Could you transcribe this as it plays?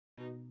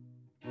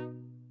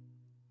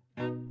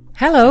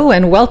Hello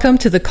and welcome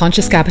to The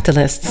Conscious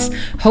Capitalists,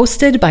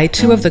 hosted by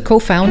two of the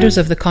co-founders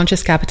of the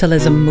Conscious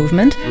Capitalism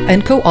movement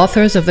and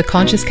co-authors of the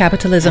Conscious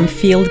Capitalism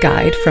Field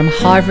Guide from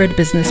Harvard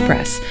Business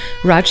Press,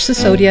 Raj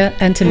Sisodia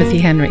and Timothy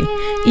Henry.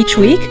 Each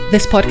week,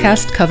 this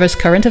podcast covers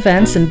current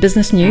events and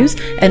business news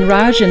and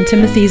Raj and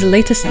Timothy's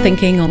latest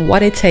thinking on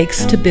what it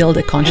takes to build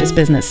a conscious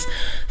business.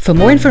 For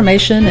more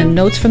information and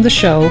notes from the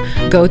show,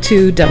 go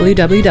to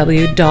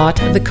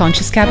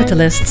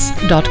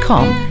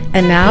www.theconsciouscapitalists.com.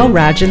 And now,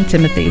 Raj and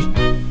Timothy.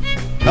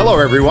 Hello,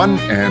 everyone,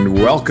 and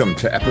welcome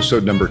to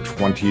episode number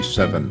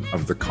 27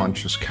 of The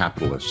Conscious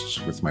Capitalists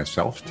with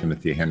myself,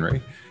 Timothy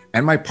Henry,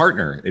 and my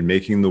partner in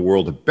making the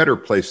world a better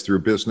place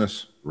through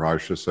business,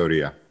 Raj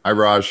Sisodia. Hi,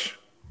 Raj.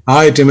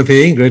 Hi,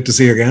 Timothy. Great to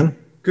see you again.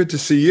 Good to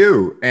see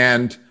you.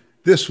 And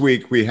this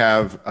week we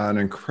have an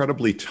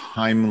incredibly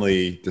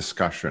timely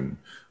discussion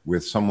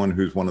with someone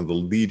who's one of the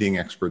leading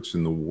experts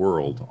in the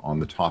world on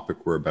the topic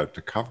we're about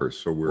to cover.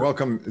 So we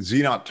welcome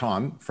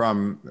Zeynep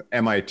from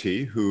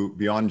MIT, who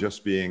beyond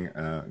just being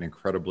an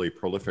incredibly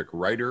prolific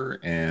writer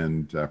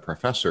and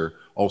professor,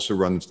 also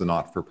runs the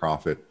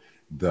not-for-profit,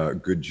 the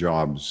Good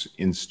Jobs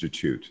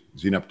Institute.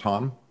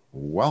 Zeynep,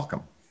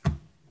 welcome.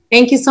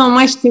 Thank you so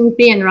much,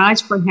 Timothy and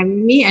Raj, for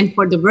having me and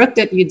for the work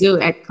that you do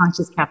at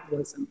Conscious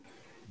Capitalism.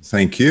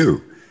 Thank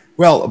you.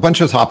 Well, a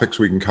bunch of topics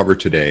we can cover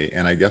today,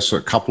 and I guess a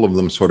couple of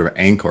them sort of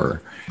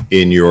anchor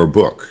in your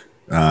book,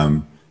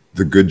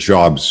 The Good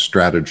Jobs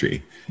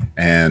Strategy,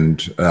 and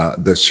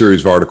the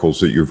series of articles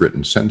that you've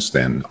written since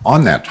then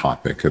on that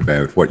topic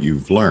about what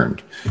you've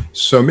learned.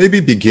 So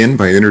maybe begin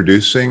by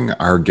introducing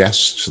our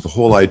guests to the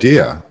whole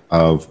idea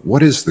of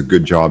what is the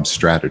Good Jobs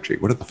Strategy?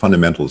 What are the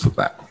fundamentals of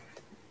that?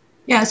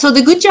 Yeah, so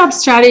the Good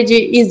Jobs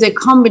Strategy is a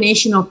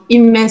combination of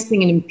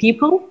investing in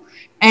people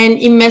and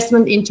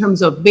investment in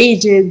terms of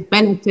wages,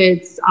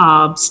 benefits,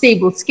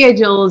 stable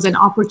schedules, and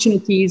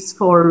opportunities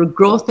for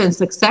growth and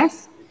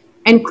success,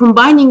 and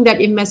combining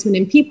that investment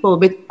in people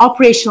with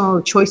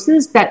operational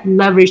choices that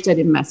leverage that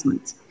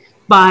investment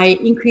by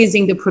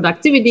increasing the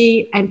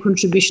productivity and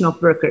contribution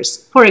of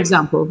workers. For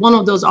example, one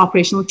of those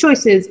operational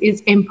choices is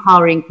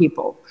empowering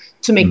people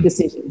to make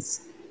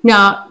decisions.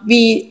 Now,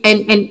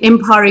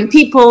 empowering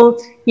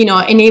people,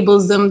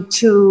 enables them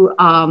to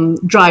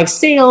drive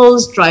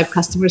sales, drive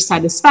customer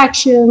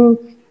satisfaction,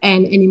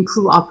 and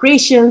improve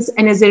operations.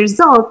 And as a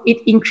result,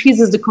 it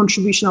increases the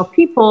contribution of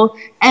people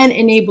and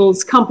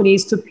enables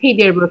companies to pay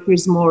their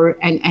workers more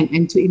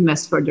and to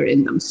invest further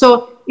in them.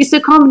 So it's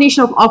a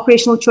combination of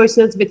operational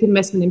choices with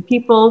investment in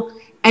people.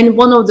 And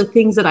one of the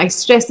things that I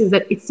stress is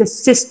that it's a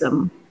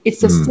system.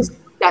 It's a system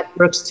that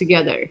works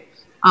together.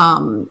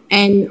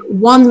 And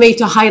one way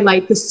to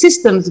highlight the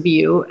systems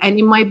view, and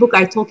in my book,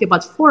 I talk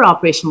about 4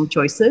 operational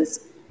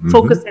choices: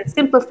 focus and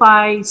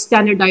simplify,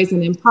 standardize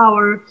and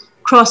empower,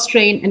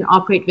 cross-train and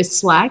operate with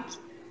Slack.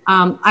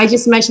 I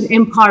just mentioned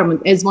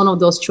empowerment as one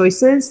of those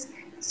choices.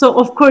 So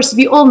of course,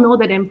 we all know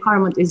that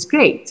empowerment is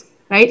great,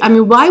 right? I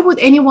mean, why would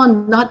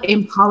anyone not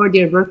empower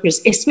their workers,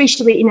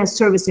 especially in a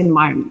service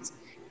environment?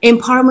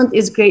 Empowerment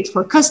is great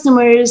for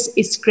customers.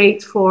 It's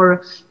great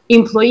for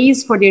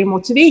employees, for their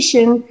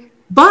motivation.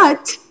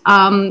 But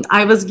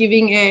I was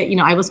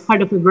I was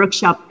part of a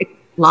workshop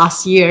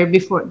last year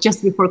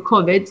just before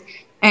COVID,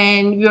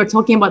 and we were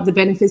talking about the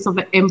benefits of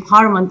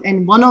empowerment.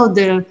 And one of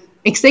the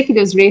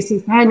executives raised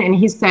his hand and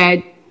he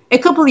said, a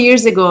couple of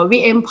years ago,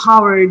 we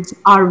empowered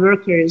our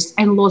workers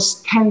and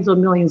lost tens of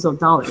millions of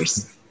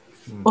dollars.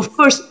 Of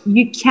course,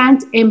 you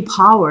can't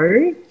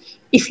empower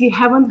if you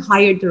haven't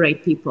hired the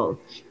right people.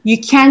 You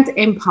can't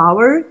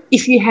empower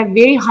if you have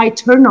very high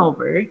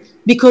turnover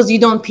because you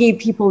don't pay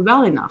people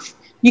well enough.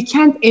 You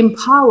can't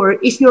empower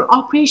if your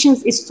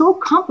operations is so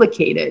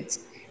complicated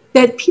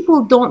that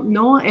people don't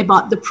know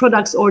about the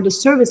products or the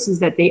services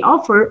that they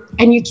offer,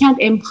 and you can't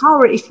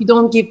empower if you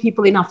don't give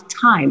people enough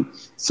time.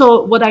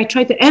 So what I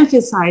try to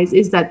emphasize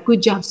is that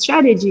Good Job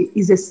Strategy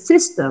is a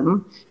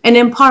system, and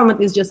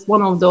empowerment is just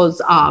one of those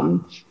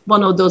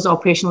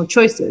operational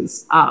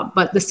choices.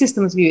 But the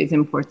systems view is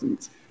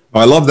important.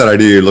 I love that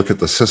idea. You look at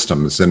the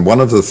systems. And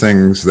one of the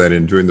things that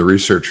in doing the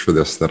research for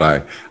this that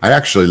I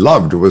actually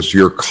loved was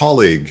your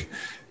colleague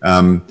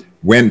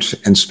went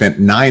and spent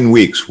 9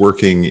 weeks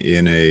working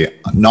in a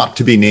not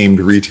to be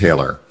named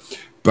retailer,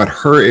 but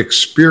her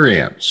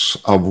experience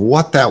of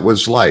what that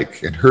was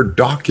like and her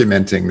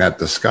documenting that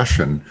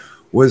discussion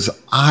was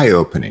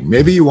eye-opening.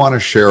 Maybe you want to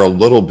share a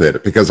little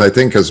bit, because I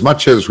think as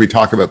much as we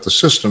talk about the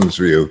systems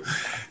view,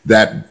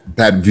 that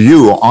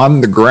view on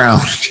the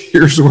ground,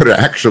 here's what it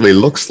actually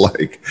looks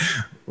like,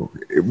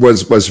 it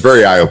was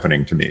very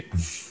eye-opening to me.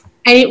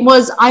 And it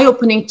was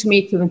eye-opening to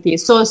me, Timothy.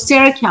 So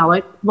Sarah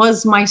Callett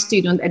was my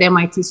student at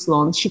MIT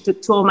Sloan. She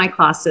took 2 of my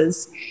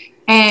classes.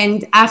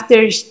 And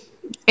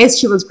as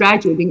she was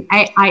graduating,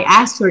 I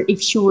asked her if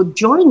she would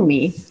join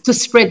me to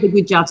spread the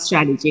Good Job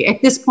Strategy.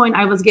 At this point,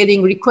 I was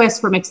getting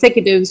requests from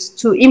executives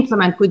to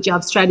implement Good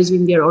Job Strategy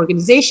in their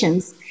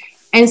organizations.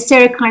 And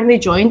Sarah kindly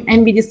joined,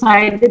 and we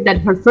decided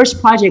that her first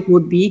project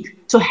would be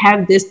to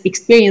have this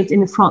experience in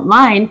the front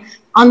line,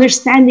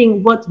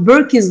 understanding what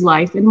work is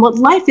like and what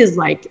life is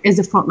like as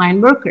a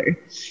frontline worker.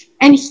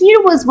 And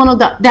here was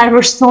there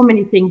were so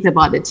many things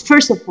about it.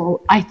 First of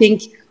all, I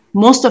think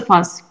most of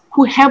us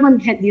who haven't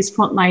had these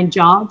frontline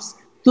jobs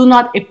do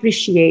not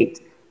appreciate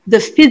the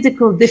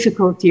physical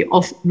difficulty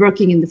of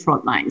working in the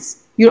front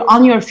lines. You're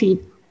on your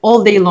feet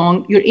all day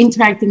long, you're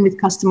interacting with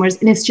customers,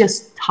 and it's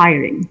just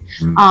tiring.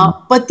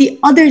 But the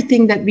other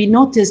thing that we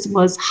noticed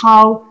was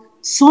how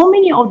so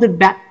many of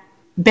the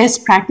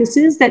best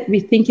practices that we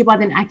think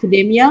about in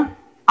academia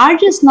are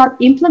just not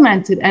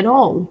implemented at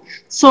all.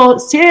 So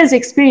Sarah's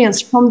experience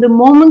from the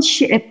moment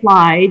she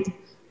applied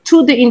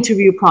to the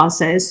interview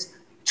process,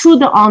 to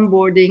the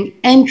onboarding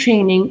and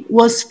training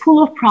was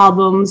full of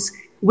problems,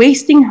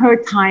 wasting her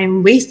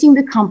time, wasting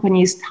the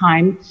company's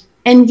time,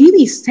 and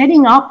really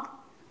setting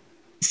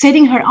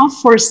her up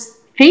for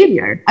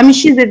failure. I mean,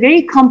 she's a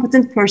very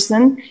competent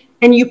person,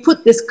 and you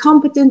put this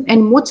competent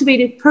and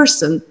motivated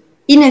person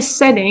in a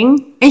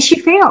setting, and she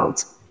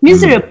failed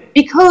miserably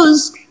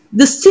because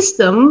the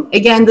system,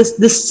 again, the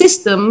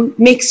system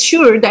makes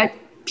sure that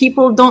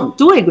people don't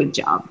do a good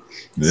job.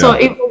 Yeah. So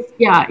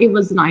it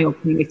was an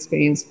eye-opening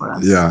experience for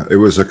us. Yeah, it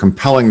was a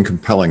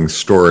compelling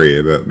story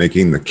about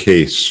making the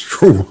case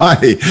for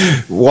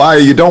why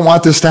you don't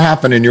want this to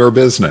happen in your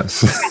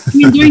business. I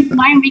mean, during the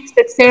 9 weeks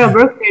that Sarah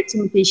worked there,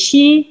 Timothy,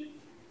 she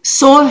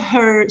saw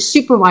her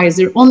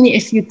supervisor only a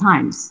few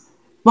times.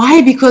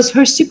 Why? Because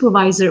her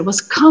supervisor was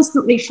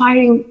constantly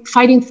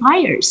fighting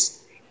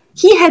fires.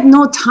 He had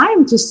no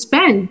time to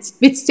spend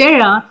with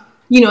Sarah,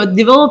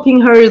 developing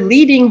her,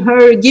 leading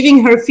her,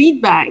 giving her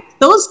feedback.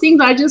 Those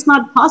things are just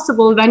not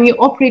possible when you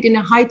operate in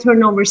a high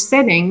turnover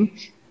setting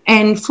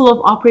and full of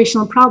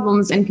operational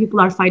problems and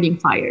people are fighting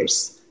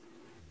fires.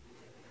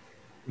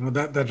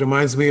 That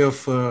reminds me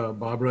of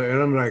Barbara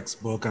Ehrenreich's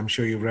book. I'm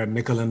sure you've read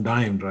Nickel and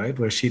Dimed, right?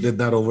 Where she did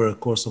that over a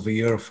course of a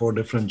year, 4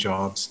 different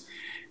jobs.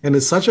 And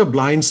it's such a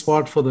blind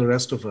spot for the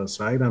rest of us,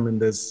 right? I mean,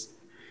 there's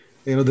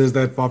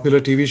that popular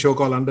TV show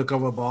called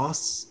Undercover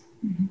Boss,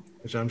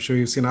 which I'm sure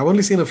you've seen. I've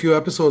only seen a few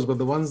episodes, but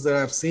the ones that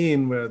I've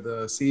seen where the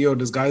CEO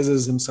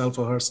disguises himself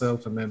or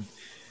herself and then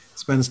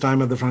spends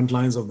time at the front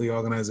lines of the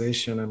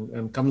organization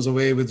and comes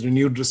away with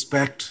renewed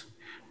respect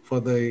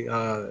for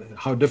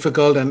how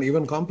difficult and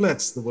even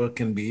complex the work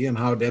can be and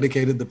how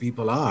dedicated the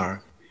people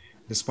are,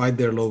 despite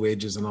their low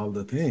wages and all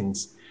the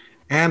things,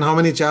 and how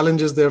many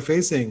challenges they're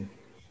facing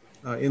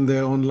in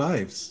their own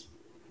lives.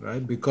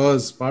 Right,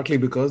 partly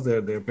because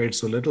they're paid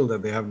so little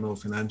that they have no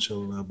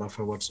financial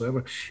buffer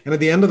whatsoever. And at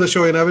the end of the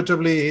show,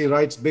 inevitably he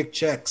writes big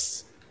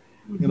checks.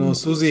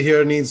 Susie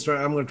here needs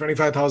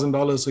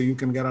 $25,000 so you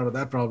can get out of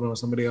that problem, or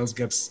somebody else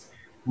gets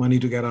money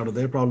to get out of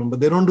their problem.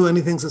 But they don't do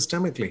anything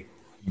systemically,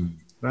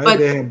 right? But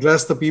they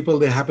address the people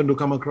they happen to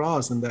come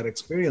across in that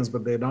experience,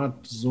 but they don't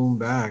zoom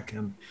back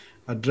and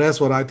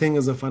address what I think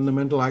is a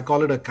fundamental. I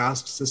call it a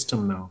caste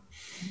system now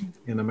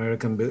in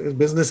American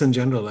business in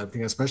general. I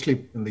think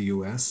especially in the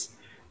U.S.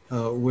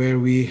 Where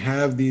we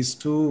have these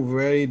two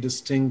very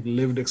distinct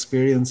lived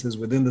experiences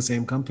within the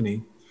same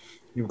company.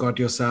 You've got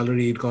your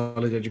salaried,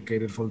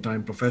 college-educated,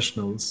 full-time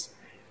professionals,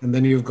 and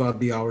then you've got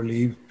the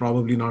hourly,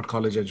 probably not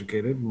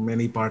college-educated,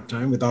 many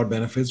part-time, without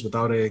benefits,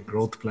 without a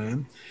growth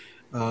plan,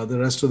 the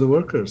rest of the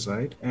workers,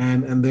 right?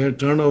 And their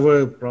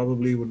turnover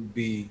probably would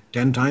be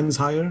 10 times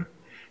higher,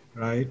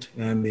 right?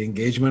 And the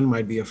engagement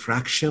might be a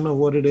fraction of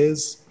what it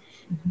is.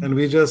 And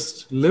we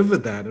just live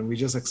with that, and we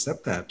just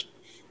accept that.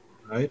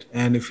 Right?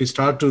 And if we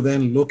start to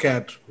then look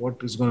at what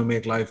is going to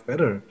make life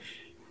better,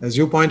 as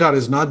you point out,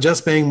 it's not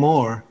just paying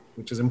more,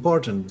 which is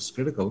important, it's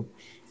critical,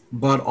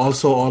 but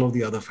also all of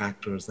the other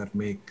factors that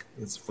make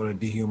it for a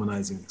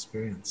dehumanizing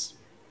experience.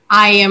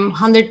 I am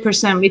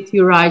 100% with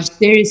you, Raj.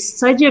 There is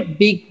such a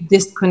big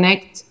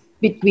disconnect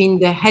between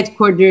the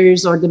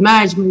headquarters or the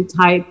management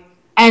type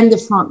and the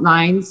front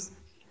lines.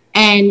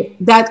 And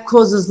that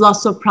causes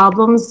lots of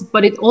problems,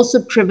 but it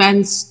also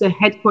prevents the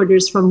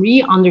headquarters from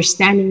really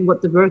understanding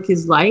what the work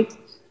is like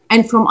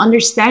and from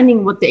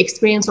understanding what the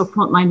experience of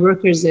frontline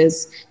workers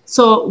is.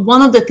 So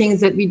one of the things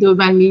that we do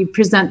when we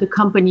present the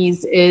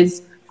companies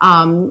is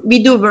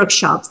we do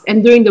workshops.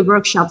 And during the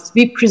workshops,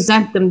 we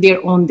present them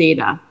their own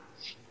data.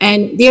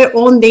 And their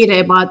own data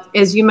about,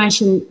 as you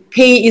mentioned,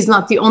 pay is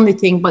not the only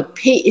thing, but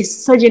pay is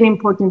such an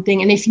important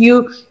thing. And if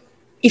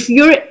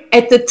you're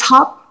at the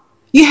top,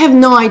 you have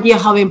no idea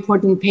how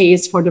important pay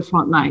is for the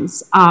front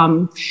lines.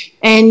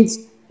 And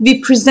we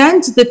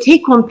present the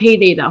take-home pay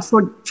data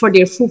for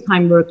their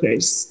full-time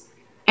workers.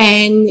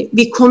 And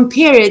we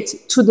compare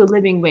it to the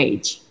living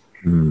wage.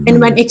 Mm-hmm. And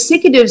when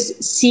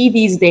executives see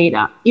these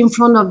data in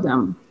front of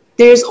them,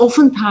 there's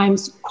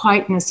oftentimes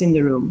quietness in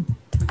the room.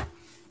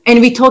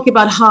 And we talk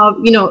about how,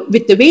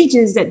 with the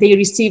wages that they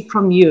receive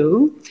from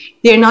you,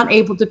 they're not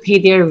able to pay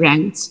their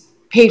rent,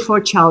 pay for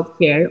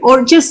childcare,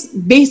 or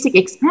just basic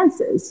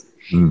expenses.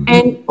 Mm-hmm.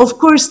 And of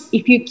course,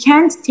 if you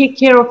can't take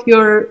care of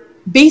your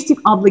basic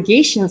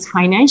obligations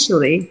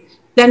financially,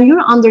 then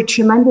you're under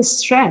tremendous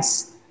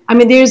stress. I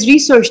mean, there's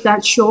research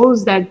that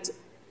shows that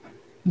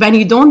when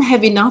you don't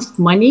have enough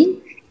money,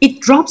 it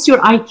drops your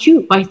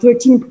IQ by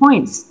 13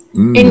 points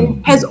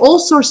and has all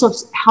sorts of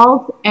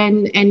health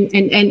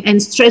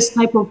and stress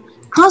type of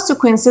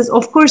consequences.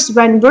 Of course,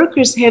 when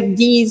workers have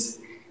these,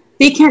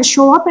 they can't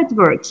show up at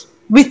work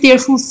with their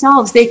full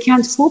selves. They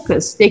can't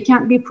focus. They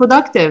can't be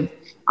productive.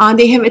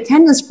 They have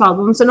attendance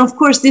problems. And of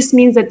course, this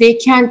means that they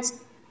can't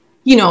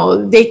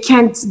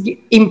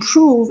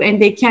improve,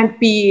 and they can't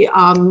be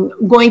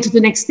going to the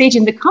next stage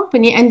in the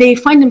company, and they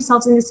find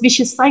themselves in this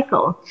vicious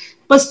cycle.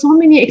 But so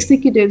many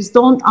executives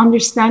don't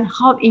understand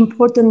how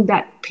important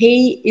that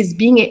pay is,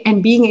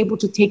 being able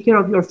to take care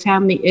of your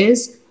family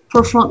is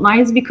for front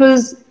lines,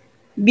 because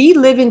we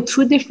live in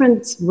two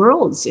different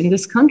worlds in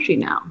this country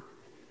now.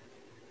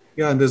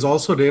 Yeah, and there's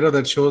also data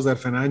that shows that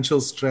financial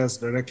stress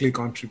directly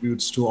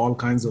contributes to all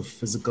kinds of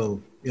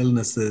physical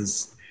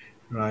illnesses,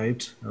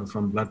 right?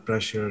 From blood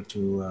pressure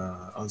to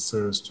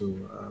ulcers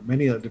to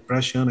many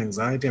depression,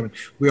 anxiety. I mean,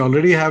 we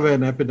already have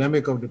an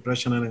epidemic of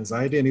depression and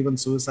anxiety and even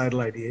suicidal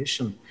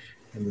ideation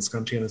in this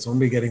country, and it's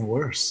only getting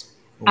worse.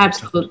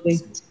 Absolutely.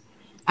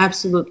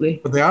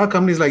 Absolutely. But there are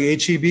companies like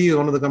HEB,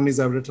 one of the companies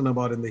I've written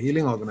about in the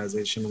Healing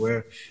Organization,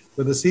 where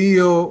the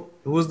CEO,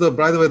 who's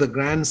by the way, the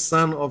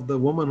grandson of the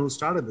woman who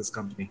started this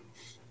company.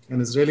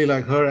 And it's really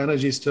like her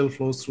energy still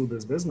flows through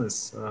this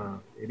business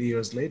 80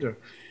 years later.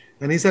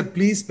 And he said,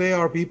 please pay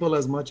our people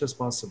as much as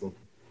possible,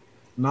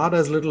 not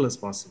as little as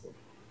possible.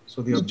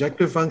 So the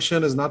objective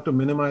function is not to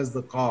minimize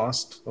the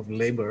cost of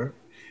labor.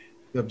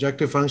 The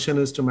objective function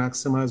is to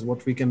maximize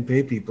what we can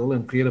pay people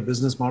and create a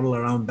business model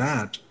around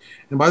that.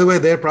 And by the way,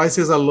 their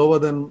prices are lower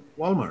than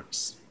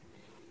Walmart's,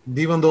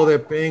 even though they're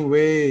paying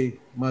way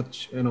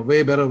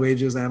better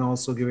wages and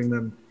also giving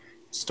them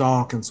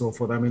stock and so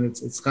forth. I mean,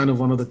 it's kind of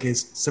one of the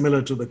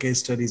similar to the case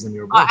studies in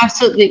your book. Oh,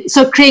 absolutely.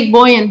 So Craig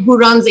Boyan, who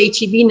runs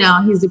HEB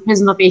now, he's the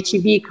president of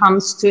HEB,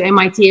 comes to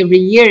MIT every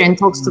year and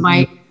talks to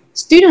my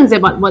students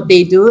about what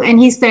they do. And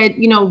he said,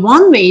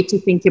 one way to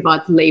think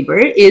about labor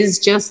is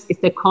just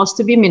if the cost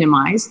to be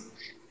minimized,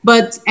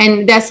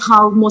 and that's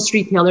how most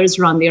retailers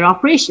run their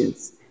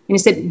operations. And he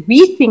said,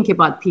 we think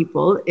about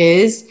people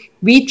is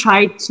we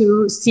try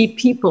to see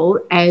people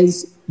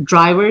as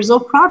drivers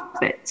of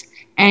profit.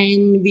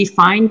 And we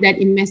find that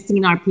investing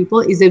in our people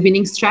is a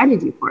winning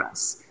strategy for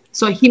us.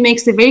 So he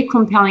makes a very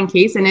compelling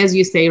case. And as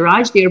you say,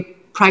 Raj, their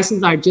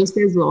prices are just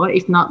as low,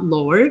 if not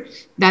lower,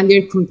 than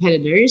their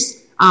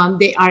competitors.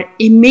 They are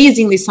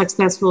amazingly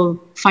successful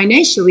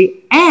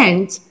financially.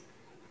 And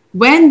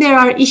when there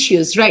are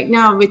issues right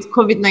now with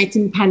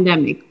COVID-19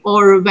 pandemic,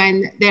 or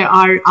when there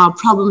are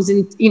problems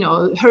in,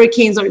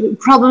 hurricanes or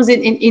problems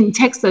in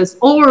Texas,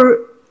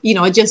 or,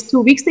 just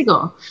 2 weeks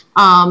ago,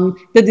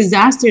 the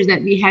disasters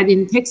that we had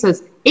in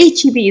Texas,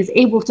 HEB is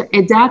able to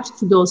adapt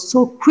to those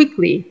so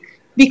quickly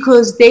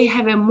because they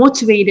have a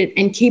motivated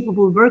and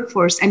capable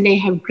workforce, and they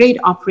have great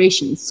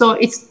operations. So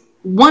it's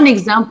one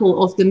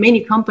example of the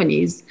many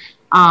companies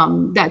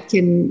that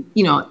can,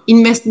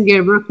 invest in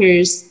their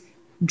workers,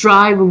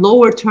 drive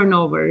lower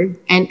turnover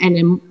and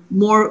a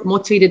more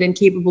motivated and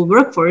capable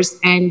workforce,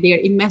 and their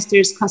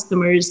investors,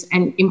 customers,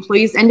 and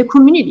employees, and the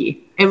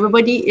community.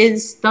 Everybody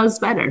does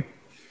better.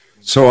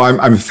 So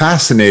I'm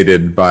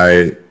fascinated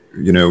by,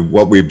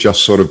 what we've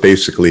just sort of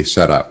basically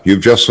set up.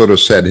 You've just sort of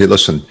said, hey,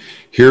 listen,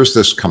 here's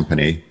this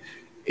company.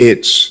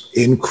 It's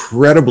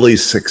incredibly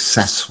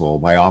successful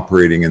by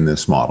operating in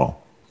this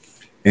model.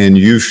 And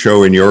you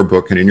show in your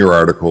book and in your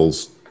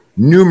articles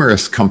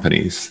numerous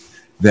companies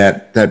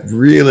that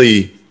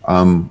really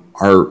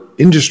are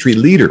industry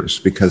leaders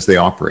because they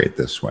operate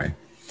this way.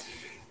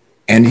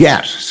 And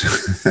yet,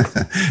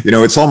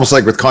 it's almost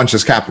like with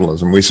conscious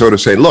capitalism, we sort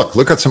of say,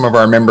 look at some of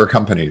our member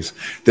companies.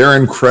 They're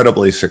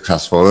incredibly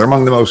successful. They're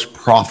among the most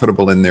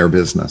profitable in their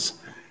business.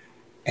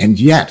 And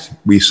yet,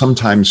 we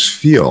sometimes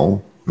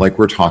feel like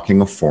we're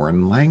talking a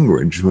foreign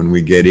language when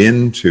we get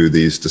into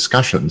these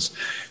discussions,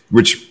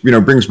 which,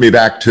 brings me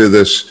back to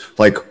this,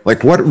 like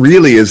what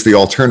really is the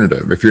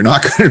alternative? If you're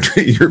not going to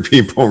treat your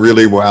people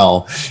really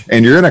well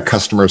and you're in a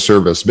customer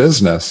service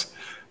business,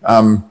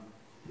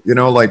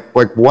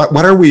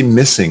 what are we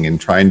missing in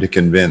trying to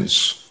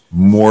convince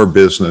more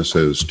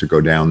businesses to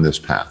go down this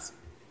path?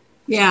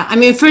 Yeah, I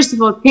mean, first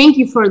of all, thank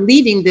you for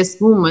leading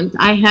this movement.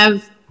 I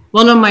have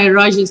one of my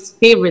Raj's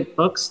favorite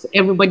books,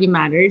 Everybody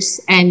Matters,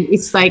 and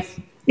it's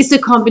a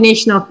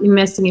combination of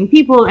investing in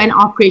people and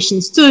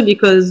operations too,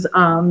 because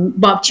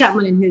Bob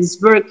Chapman in his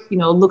work,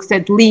 looks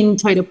at lean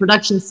Toyota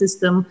production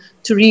system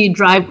to really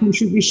drive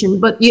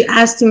contribution. But you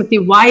asked Timothy,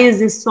 why is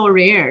this so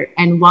rare?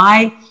 And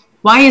why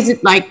is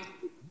it like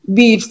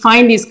we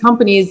find these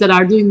companies that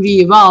are doing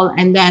really well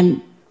and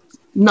then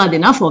not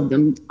enough of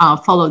them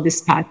follow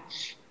this path?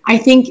 I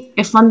think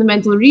a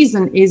fundamental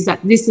reason is that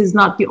this is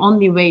not the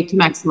only way to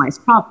maximize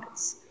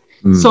profits.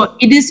 So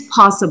it is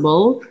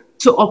possible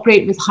to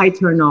operate with high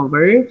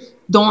turnover,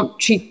 don't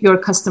treat your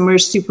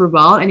customers super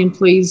well and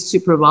employees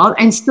super well,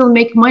 and still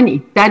make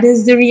money. That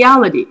is the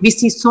reality. We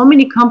see so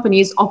many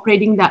companies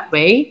operating that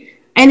way,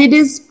 and it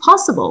is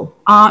possible,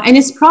 and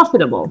it's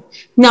profitable.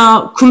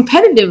 Now,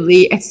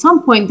 competitively, at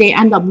some point, they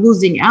end up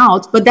losing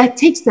out, but that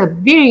takes a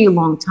very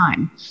long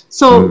time.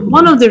 So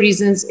one of the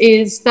reasons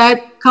is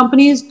that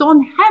companies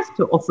don't have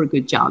to offer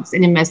good jobs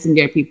and invest in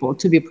their people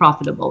to be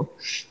profitable.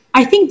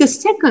 I think the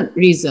second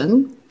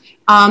reason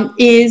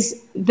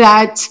is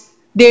that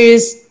there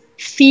is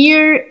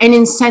fear and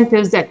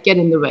incentives that get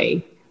in the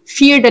way.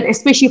 Fear that,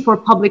 especially for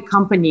public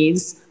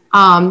companies,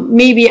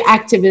 maybe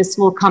activists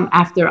will come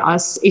after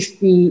us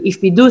if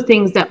we do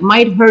things that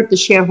might hurt the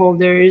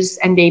shareholders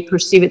and they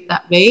perceive it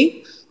that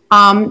way.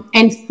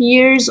 And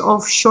fears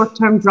of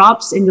short-term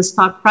drops in the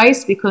stock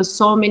price, because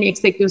so many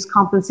executives'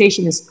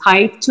 compensation is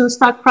tied to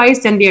stock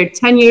price and their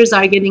tenures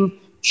are getting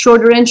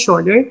shorter and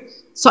shorter.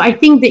 So I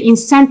think the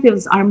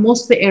incentives are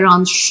mostly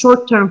around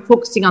short-term,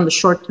 focusing on the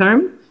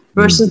short-term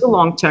versus the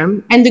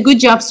long-term. And the good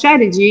job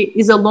strategy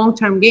is a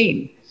long-term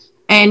game.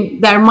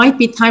 And there might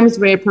be times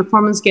where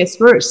performance gets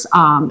worse,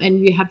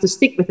 and we have to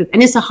stick with it.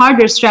 And it's a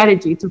harder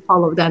strategy to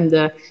follow than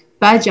the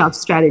bad job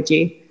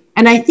strategy.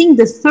 And I think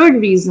the third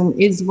reason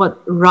is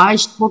what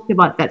Raj talked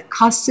about, that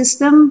cost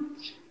system.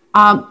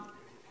 A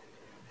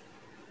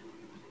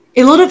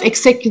lot of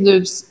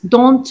executives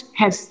don't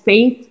have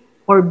faith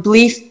or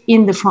belief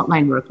in the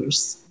frontline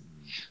workers.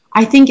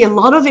 I think a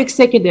lot of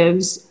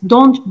executives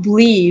don't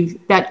believe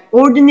that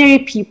ordinary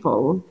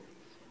people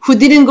who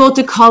didn't go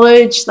to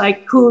college,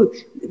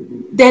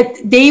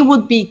 that they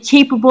would be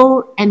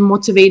capable and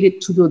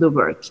motivated to do the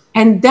work.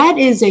 And that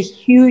is a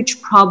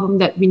huge problem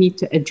that we need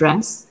to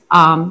address.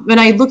 When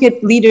I look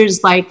at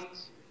leaders like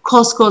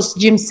Costco's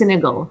Jim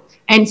Sinegal,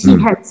 and he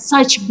had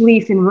such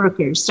belief in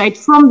workers, right?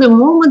 From the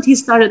moment he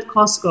started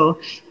Costco,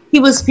 he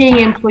was paying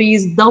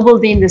employees double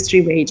the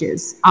industry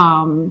wages.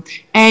 And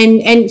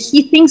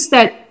he thinks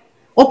that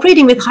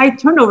operating with high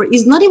turnover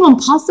is not even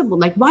possible.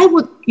 Like, why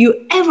would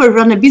you ever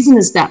run a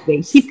business that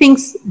way? He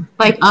thinks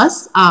like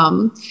us.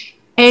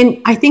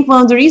 And I think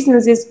one of the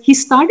reasons is he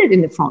started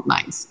in the front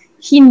lines.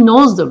 He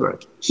knows the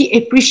work. He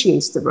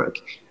appreciates the work.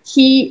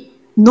 He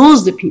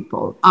knows the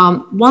people.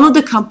 One of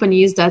the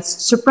companies that's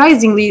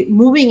surprisingly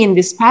moving in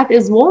this path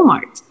is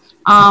Walmart.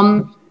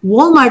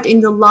 Walmart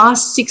in the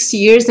last 6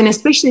 years, and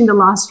especially in the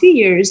last few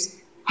years,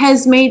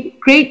 has made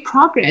great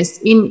progress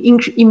in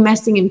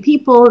investing in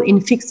people, in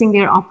fixing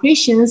their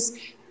operations.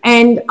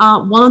 And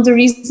one of the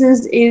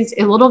reasons is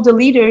a lot of the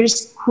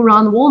leaders who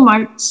run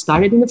Walmart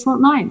started in the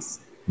front lines.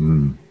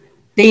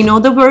 They know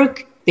the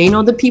work, they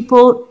know the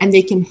people, and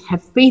they can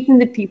have faith in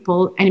the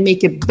people and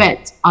make a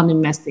bet on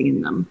investing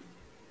in them.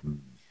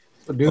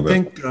 So do you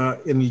think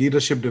in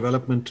leadership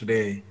development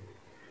today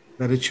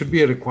that it should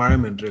be a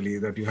requirement, really,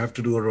 that you have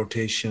to do a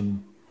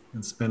rotation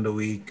and spend a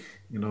week,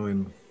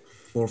 in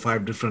 4 or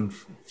 5 different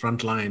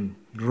frontline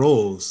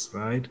roles,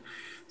 right?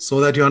 So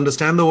that you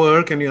understand the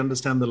work and you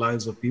understand the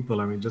lives of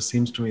people. I mean, it just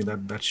seems to me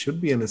that that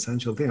should be an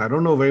essential thing. I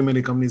don't know very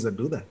many companies that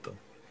do that, though.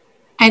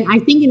 And I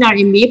think in our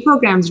MBA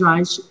programs,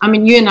 Raj, I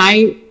mean, you and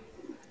I,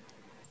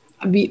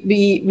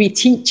 we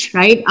teach,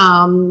 right,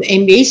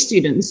 MBA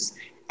students.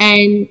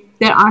 And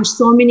there are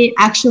so many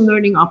action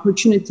learning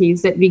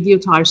opportunities that we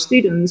give to our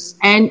students.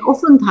 And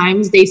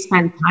oftentimes they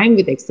spend time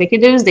with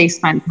executives, they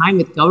spend time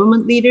with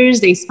government leaders,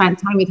 they spend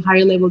time with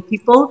higher level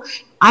people.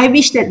 I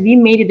wish that we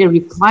made it a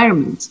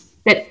requirement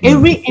that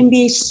every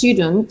MBA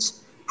student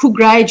who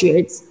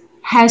graduates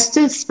has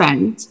to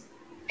spend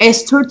a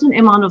certain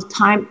amount of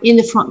time in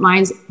the front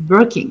lines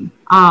working.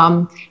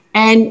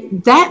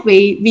 And that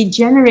way we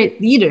generate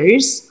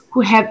leaders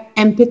who have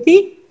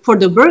empathy for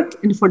the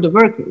work and for the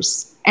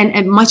workers, and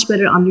a much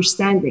better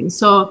understanding.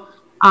 So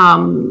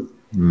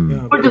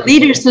for the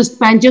leaders to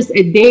spend just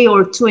a day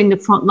or two in the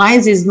front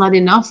lines is not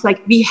enough.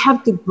 Like, we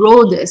have to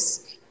grow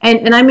this.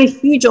 And I'm a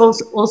huge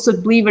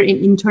also believer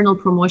in internal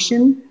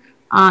promotion.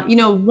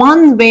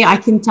 One way I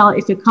can tell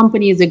if a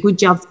company is a good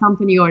jobs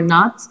company or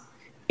not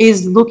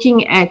is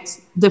looking at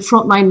the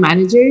frontline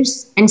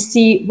managers and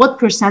see what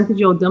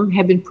percentage of them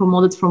have been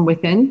promoted from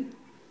within.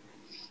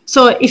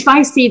 So if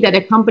I see that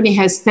a company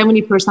has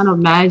 70% of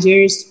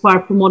managers who are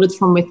promoted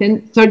from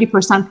within,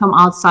 30% come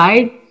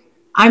outside,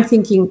 I'm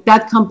thinking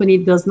that company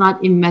does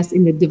not invest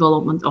in the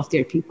development of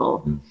their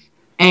people.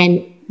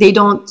 And they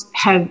don't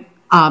have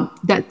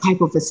that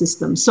type of a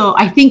system. So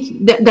I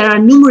think that there are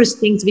numerous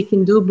things we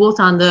can do both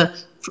on the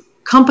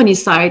company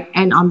side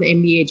and on the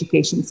MBA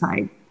education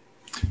side.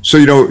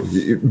 So,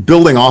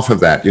 building off of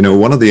that,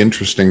 one of the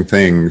interesting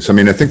things, I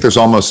mean, I think there's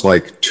almost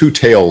like 2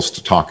 tales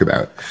to talk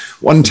about.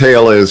 One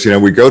tale is,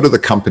 we go to the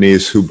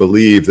companies who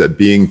believe that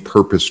being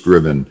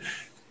purpose-driven,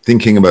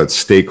 thinking about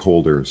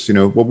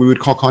stakeholders, what we would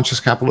call conscious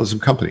capitalism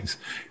companies,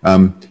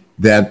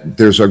 that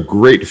there's a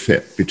great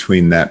fit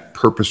between that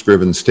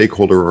purpose-driven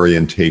stakeholder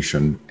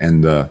orientation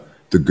and the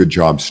good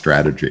job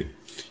strategy.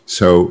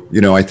 So,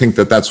 I think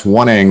that that's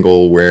one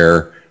angle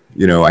where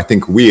I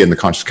think we in the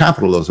conscious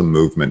capitalism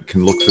movement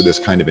can look for this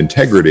kind of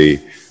integrity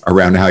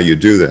around how you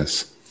do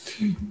this.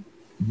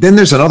 Then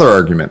there's another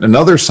argument,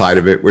 another side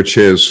of it, which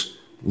is,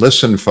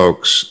 listen,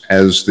 folks,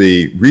 as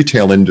the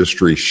retail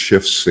industry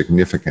shifts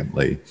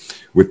significantly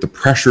with the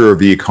pressure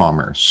of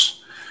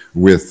e-commerce,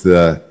 with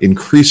the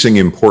increasing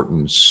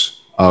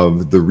importance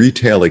of the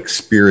retail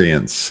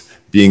experience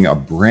being a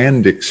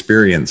brand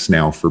experience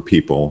now for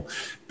people,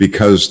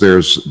 because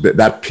there's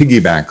that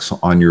piggybacks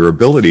on your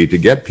ability to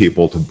get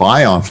people to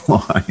buy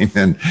online.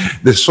 And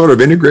this sort of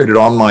integrated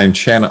online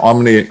channel,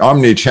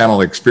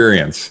 omni-channel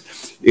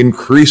experience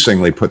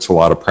increasingly puts a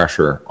lot of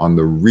pressure on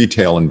the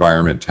retail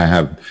environment to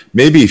have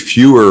maybe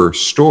fewer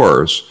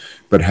stores,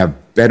 but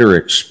have better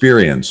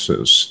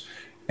experiences.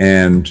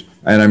 And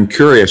I'm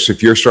curious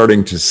if you're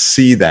starting to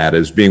see that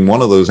as being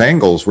one of those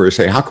angles where you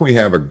say, how can we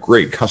have a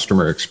great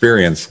customer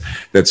experience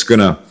that's going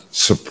to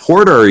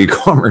support our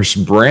e-commerce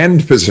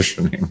brand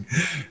positioning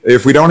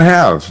if we don't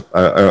have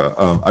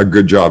a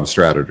good job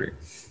strategy?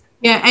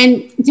 Yeah,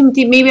 and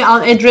Timothy, maybe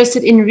I'll address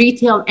it in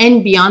retail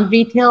and beyond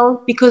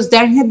retail, because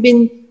there have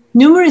been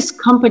numerous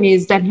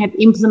companies that have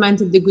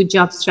implemented the good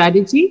job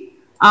strategy.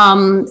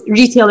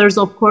 Retailers,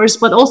 of course,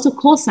 but also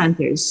call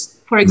centers.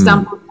 For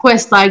example,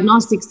 Quest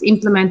Diagnostics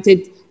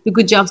implemented the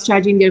good job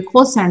strategy in their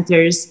call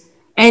centers.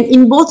 And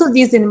in both of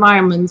these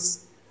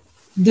environments,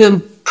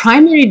 the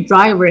primary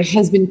driver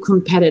has been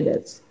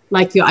competitive,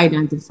 like you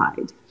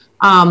identified.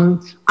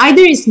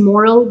 Either it's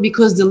moral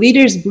because the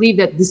leaders believe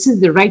that this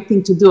is the right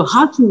thing to do.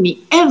 How can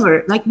we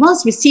ever, like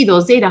once we see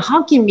those data,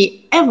 how can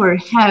we ever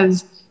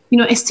have,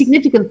 a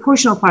significant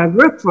portion of our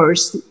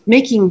workforce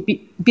making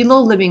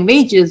below living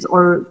wages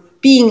or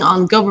being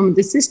on government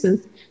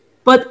assistance?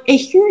 But a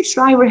huge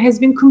driver has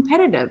been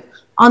competitive.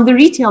 On the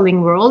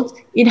retailing world,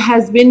 it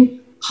has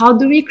been, how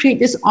do we create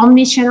this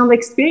omni-channel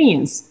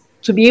experience?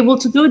 To be able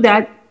to do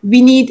that,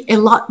 we need a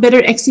lot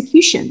better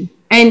execution.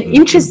 And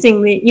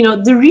interestingly,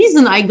 the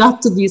reason I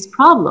got to these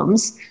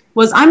problems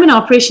was I'm an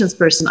operations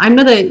person. I'm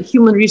not a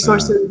human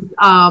resources,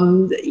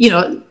 I'm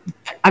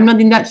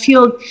not in that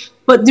field.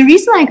 But the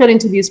reason I got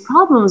into these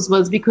problems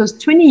was because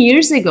 20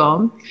 years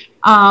ago,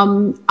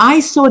 I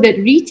saw that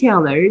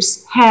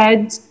retailers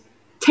had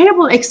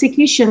terrible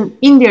execution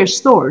in their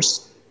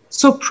stores.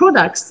 So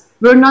products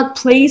were not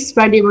placed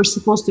where they were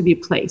supposed to be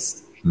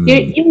placed.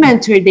 Their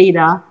inventory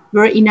data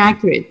were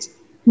inaccurate.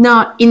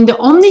 Now, in the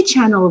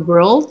omni-channel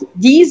world,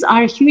 these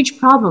are huge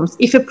problems.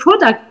 If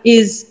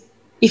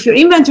your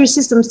inventory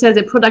system says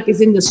a product is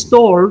in the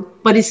store,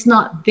 but it's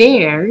not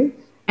there,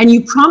 and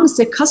you promise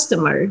a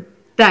customer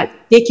that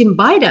they can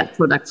buy that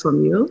product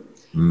from you,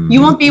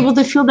 you won't be able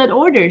to fill that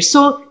order.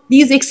 So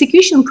these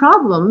execution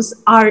problems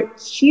are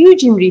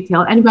huge in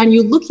retail. And when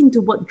you look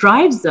into what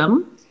drives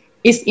them,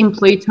 it's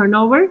employee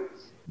turnover,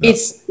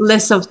 it's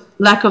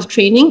lack of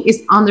training,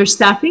 it's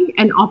understaffing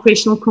and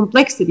operational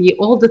complexity,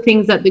 all the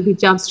things that the good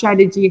job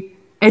strategy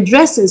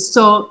addresses.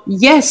 So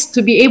yes,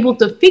 to be able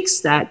to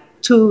fix that,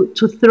 to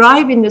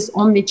thrive in this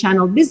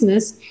omni-channel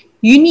business,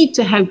 you need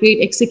to have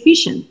great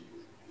execution.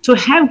 To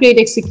have great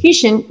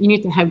execution, you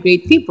need to have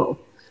great people.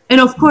 And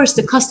of course,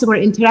 the customer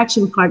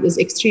interaction part is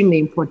extremely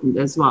important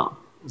as well.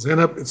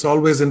 Zeynep, it's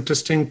always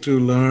interesting to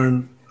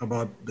learn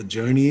about the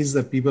journeys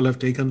that people have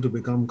taken to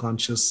become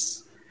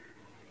conscious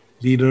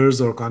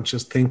leaders or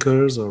conscious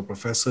thinkers or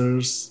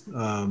professors.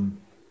 A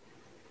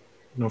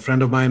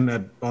friend of mine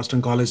at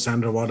Boston College,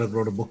 Sandra Waddock,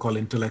 wrote a book called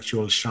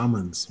Intellectual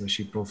Shamans, where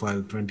she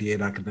profiled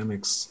 28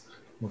 academics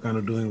who are kind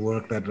of doing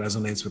work that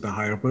resonates with a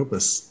higher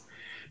purpose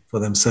for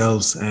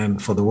themselves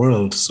and for the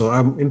world. So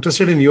I'm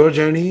interested in your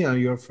journey.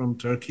 You're from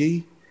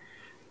Turkey.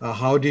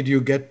 How did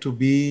you get to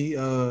be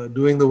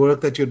doing the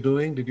work that you're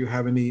doing? Did you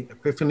have any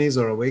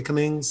epiphanies or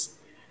awakenings?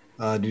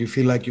 Did you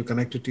feel like you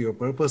connected to your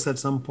purpose at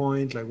some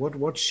point? Like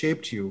what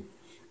shaped you?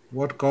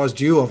 What caused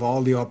you, of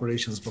all the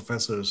operations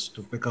professors,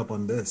 to pick up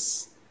on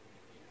this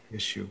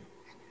issue?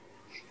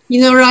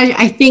 Raj,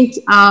 I think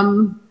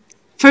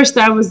first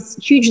there was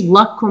huge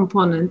luck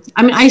component.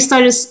 I mean, I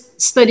started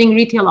studying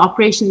retail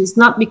operations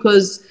not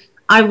because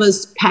I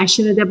was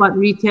passionate about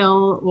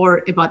retail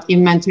or about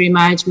inventory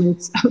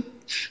management,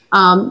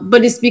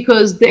 but it's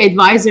because the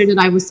advisor that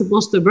I was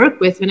supposed to work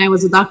with when I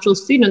was a doctoral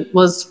student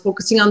was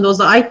focusing on those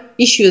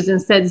issues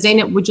and said,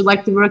 Zeynep, would you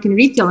like to work in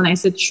retail? And I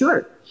said,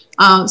 sure.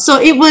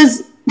 So it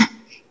was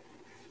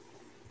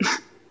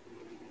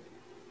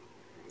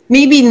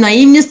maybe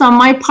naiveness on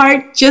my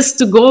part just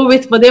to go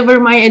with whatever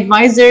my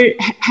advisor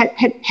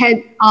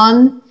had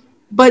on.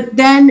 But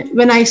then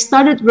when I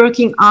started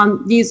working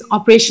on these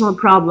operational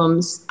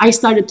problems, I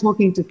started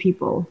talking to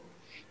people.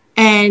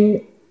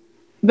 And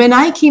when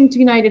I came to the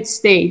United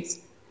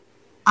States,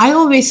 I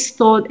always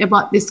thought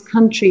about this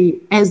country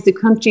as the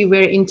country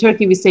where in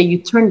Turkey we say you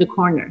turn the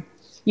corner.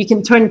 You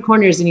can turn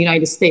corners in the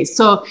United States.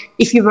 So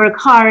if you work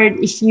hard,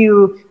 if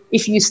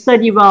you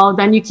study well,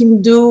 then you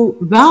can do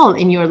well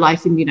in your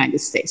life in the United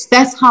States.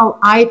 That's how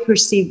I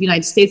perceived the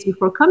United States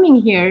before coming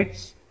here.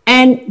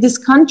 And this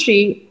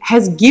country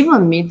has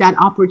given me that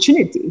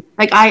opportunity.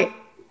 Like I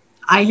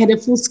had a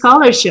full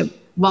scholarship,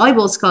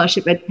 volleyball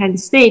scholarship at Penn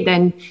State,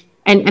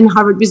 and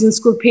Harvard Business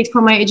School paid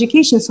for my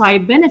education. So I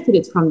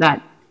benefited from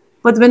that.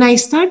 But when I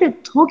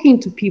started talking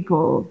to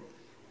people,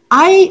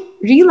 I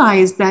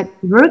realized that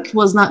work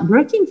was not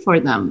working for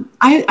them.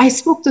 I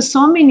spoke to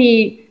so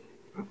many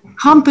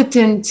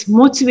competent,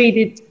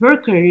 motivated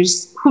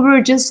workers who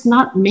were just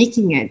not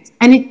making it.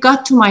 And it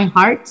got to my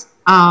heart.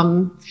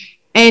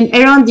 And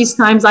around these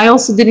times, I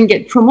also didn't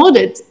get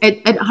promoted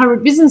at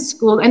Harvard Business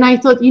School. And I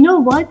thought, you know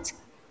what?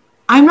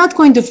 I'm not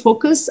going to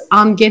focus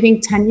on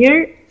getting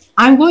tenure.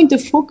 I'm going to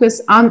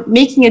focus on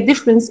making a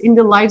difference in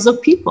the lives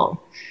of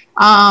people.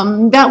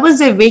 That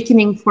was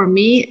awakening for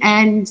me.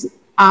 And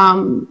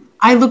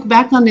I look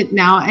back on it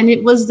now, and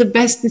it was the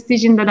best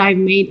decision that I've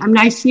made. I mean,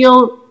 I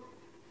feel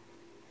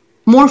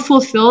more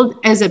fulfilled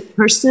as a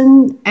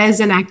person, as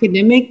an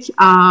academic,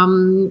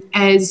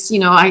 as, you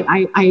know,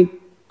 I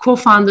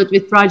co-founded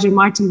with Roger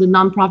Martin the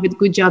nonprofit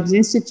Good Jobs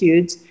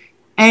Institute.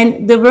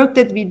 And the work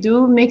that we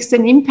do makes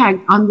an impact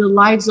on the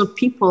lives of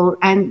people.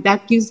 And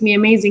that gives me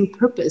amazing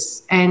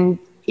purpose. And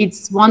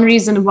it's one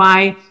reason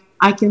why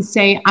I can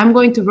say I'm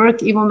going to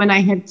work even when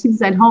I have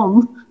kids at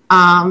home,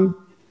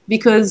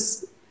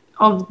 because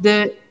of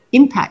the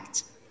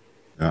impact.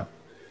 Yeah,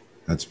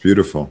 that's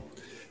beautiful.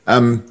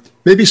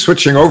 Maybe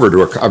switching over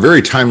to a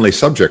very timely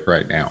subject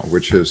right now,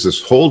 which is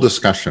this whole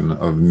discussion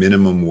of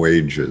minimum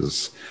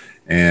wages,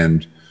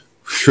 and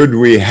should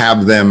we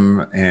have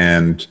them,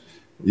 and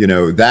you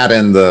know that,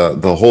 and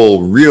the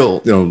whole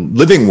real, you know,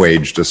 living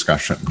wage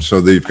discussion. So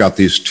they've got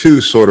these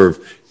two sort of,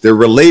 they're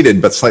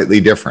related but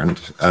slightly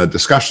different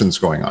discussions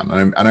going on.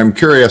 And I'm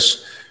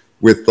curious,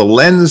 with the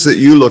lens that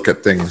you look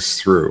at things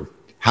through,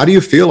 how do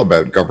you feel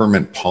about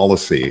government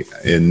policy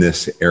in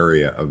this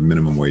area of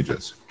minimum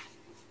wages?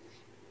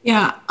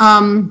 Yeah.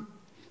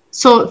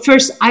 So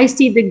first, I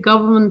see the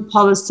government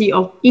policy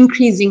of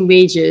increasing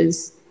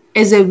wages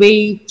as a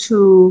way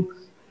to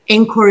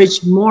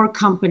encourage more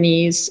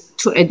companies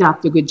to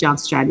adopt a good job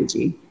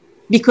strategy.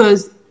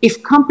 Because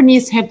if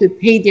companies have to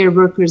pay their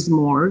workers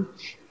more,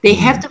 they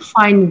have to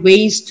find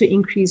ways to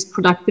increase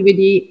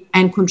productivity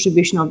and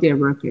contribution of their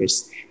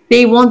workers.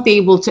 They won't be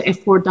able to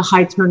afford the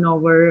high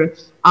turnover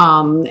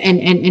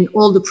and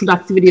all the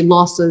productivity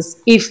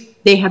losses if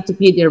they have to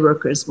pay their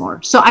workers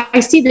more. So I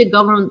see the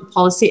government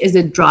policy as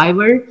a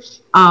driver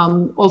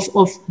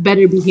of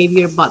better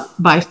behavior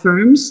by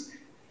firms.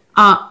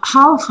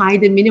 How high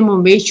the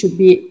minimum wage should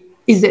be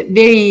is a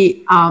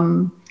very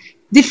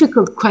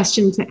difficult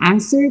question to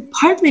answer,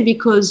 partly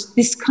because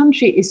this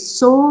country is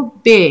so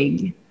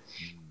big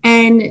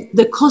and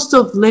the cost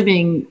of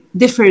living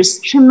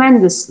differs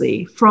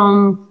tremendously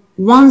from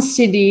one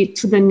city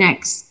to the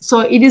next. So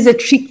it is a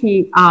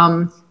tricky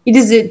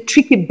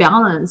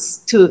balance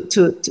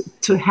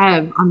to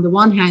have. On the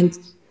one hand,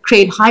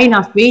 create high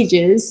enough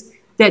wages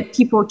that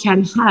people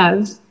can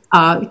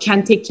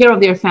take care of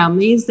their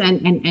families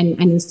and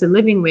it's a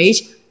living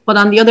wage. But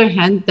on the other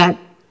hand, that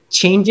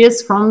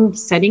changes from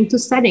setting to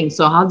setting.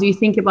 So how do you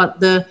think about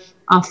the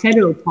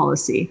federal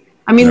policy?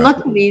 I mean,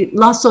 luckily,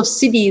 lots of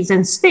cities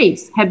and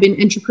states have been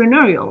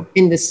entrepreneurial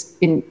in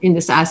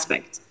this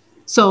aspect.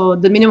 So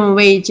the minimum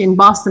wage in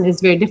Boston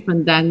is very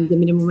different than the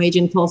minimum wage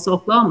in Tulsa,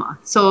 Oklahoma.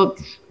 So,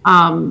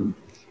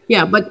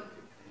 but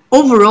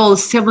overall,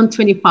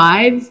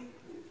 $7.25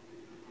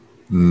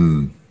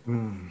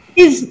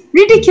 is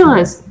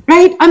ridiculous,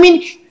 right? I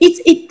mean,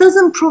 it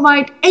doesn't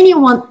provide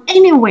anyone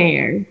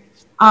anywhere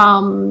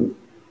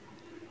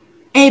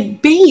a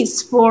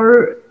base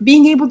for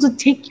being able to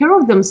take care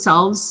of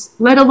themselves,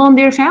 let alone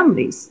their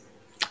families.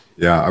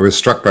 Yeah, I was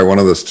struck by one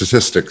of the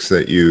statistics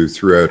that you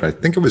threw out. I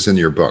think it was in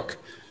your book.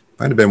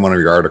 Might have been one of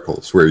your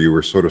articles where you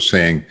were sort of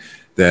saying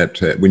that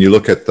when you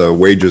look at the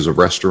wages of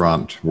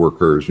restaurant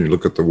workers and you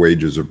look at the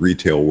wages of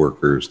retail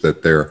workers,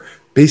 that they're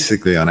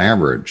basically on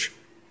average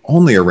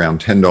only around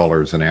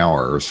 $10 an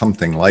hour or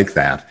something like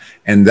that.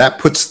 And that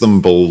puts them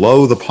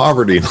below the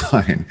poverty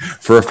line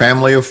for a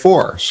family of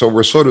four. So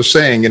we're sort of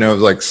saying, you know,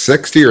 like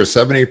 60 or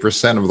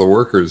 70% of the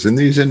workers in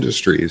these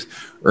industries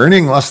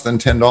earning less than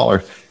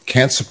 $10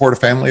 can't support a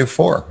family of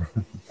four.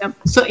 Yep.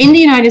 So in the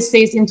United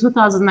States in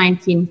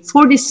 2019,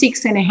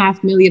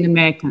 46.5 million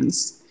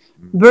Americans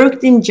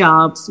worked in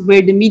jobs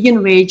where the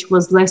median wage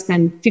was less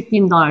than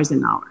 $15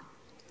 an hour.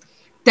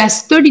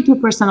 That's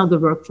 32% of the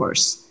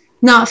workforce.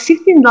 Now,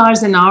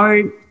 $15 an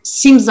hour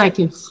seems like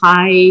a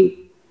high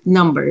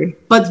number,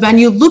 but when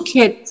you look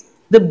at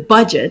the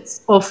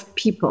budgets of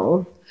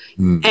people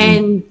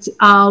and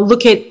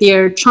look at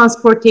their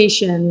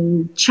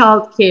transportation,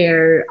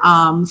 childcare,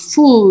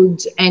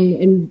 food,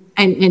 and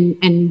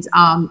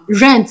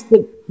rent,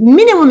 the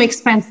minimum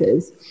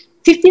expenses,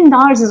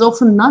 $15 is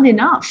often not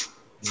enough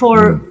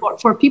for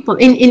people.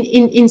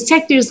 In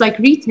sectors like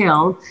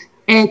retail,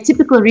 a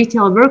typical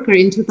retail worker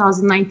in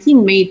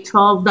 2019 made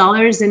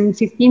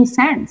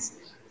 $12.15.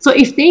 So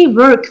if they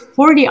work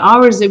 40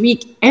 hours a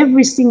week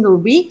every single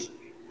week,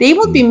 they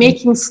would be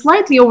making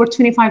slightly over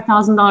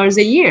 $25,000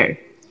 a year.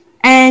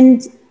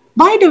 And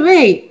by the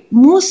way,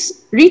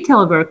 most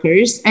retail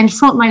workers and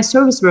frontline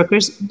service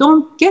workers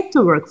don't get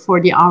to work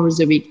 40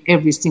 hours a week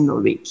every single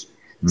week.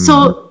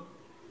 So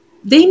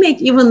they make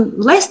even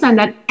less than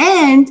that,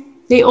 and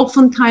they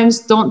oftentimes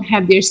don't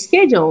have their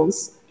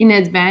schedules in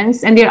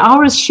advance, and their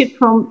hours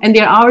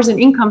and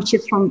income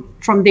shift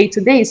from day to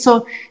day.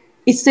 So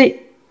it's the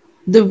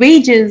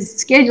wages,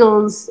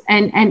 schedules,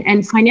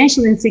 and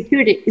financial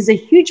insecurity is a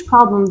huge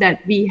problem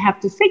that we have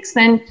to fix,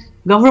 and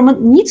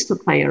government needs to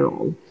play a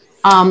role.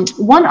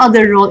 One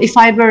other role, if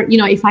I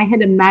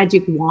had a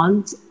magic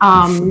wand,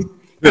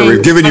 Yeah,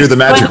 we've given you the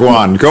magic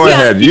wand. Go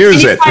ahead,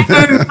 use it. If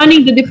I were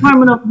running the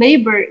Department of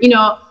Labor,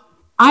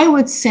 I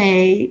would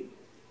say,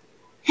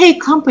 hey,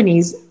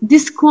 companies,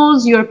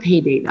 disclose your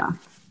pay data.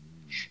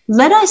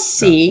 Let us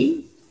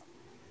see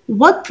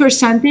what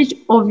percentage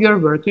of your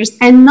workers,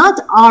 and not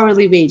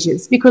hourly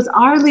wages, because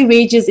hourly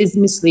wages is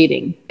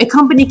misleading. A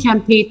company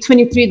can pay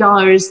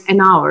 $23 an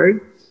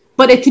hour,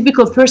 but a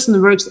typical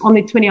person works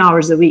only 20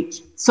 hours a week.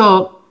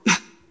 So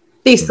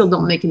they still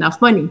don't make enough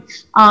money.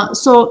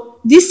 So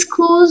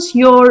disclose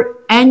your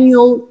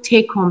annual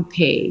take-home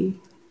pay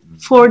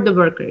for the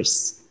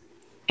workers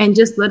and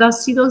just let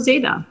us see those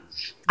data.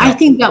 I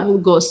think that will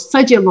go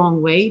such a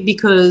long way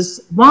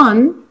because,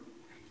 one,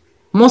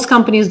 most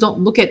companies don't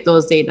look at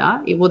those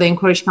data. It would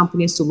encourage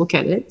companies to look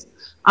at it.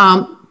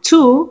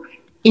 Two,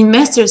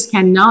 investors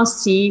can now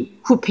see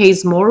who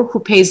pays more, who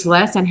pays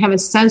less, and have a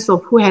sense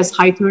of who has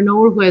high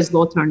turnover, who has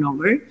low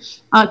turnover.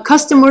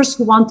 Customers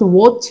who want to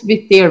vote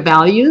with their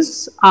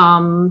values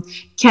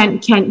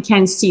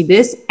can see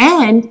this.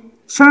 And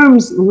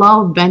firms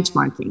love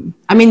benchmarking.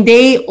 I mean,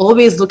 they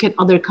always look at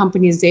other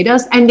companies' data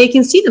and they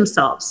can see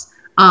themselves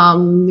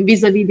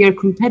vis-a-vis their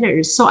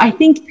competitors. So I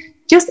think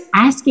just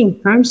asking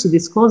firms to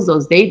disclose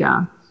those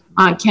data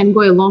can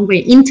go a long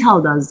way.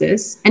 Intel does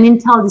this, and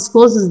Intel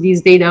discloses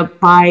these data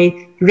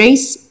by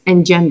race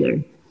and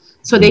gender.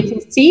 So they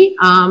can see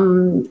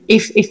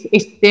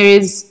if there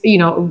is,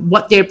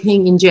 what they're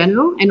paying in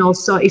general, and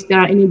also if there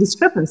are any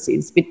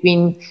discrepancies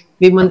between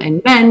women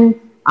and men,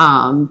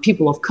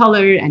 people of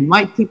color and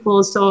white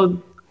people.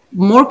 So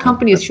more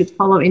companies should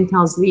follow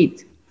Intel's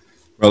lead.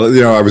 Well,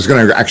 I was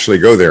going to actually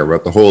go there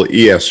about the whole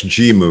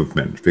ESG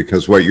movement,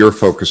 because what you're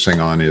focusing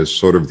on is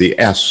sort of the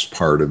S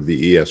part of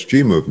the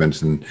ESG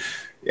movement. And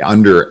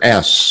under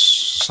S,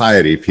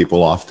 society,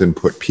 people often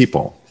put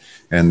people.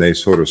 And they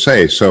sort of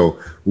say, so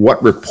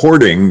what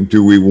reporting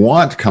do we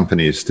want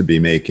companies to be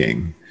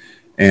making?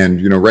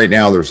 And, right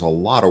now there's a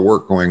lot of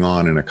work going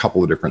on in a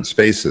couple of different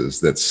spaces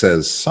that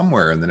says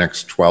somewhere in the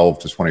next 12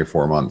 to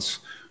 24 months,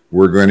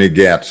 we're going to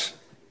get,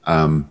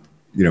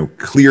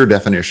 clear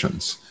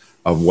definitions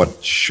of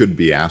what should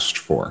be asked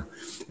for.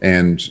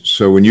 And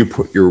so when you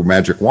put your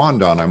magic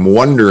wand on, I'm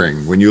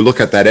wondering, when you look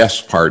at that S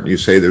part, you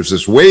say there's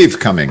this wave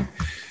coming.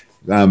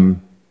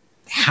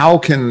 How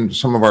can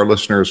some of our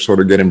listeners sort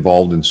of get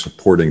involved in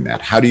supporting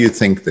that? How do you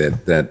think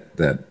that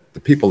the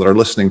people that are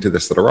listening to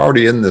this, that are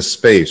already in this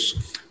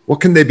space, what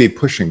can they be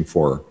pushing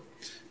for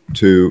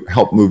to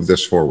help move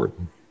this forward?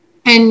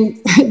 And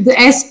the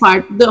S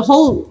part, the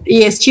whole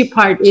ESG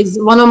part, is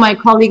one of my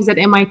colleagues at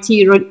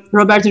MIT,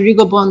 Roberto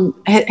Rigobon,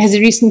 has a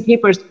recent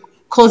paper,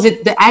 calls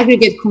it the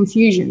aggregate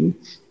confusion,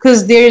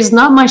 because there is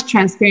not much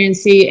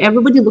transparency.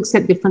 Everybody looks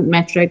at different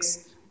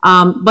metrics.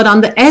 But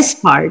on the S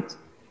part,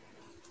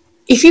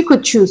 if you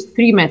could choose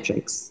 3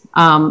 metrics,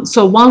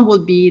 so one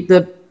would be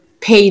the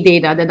pay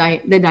data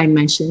that I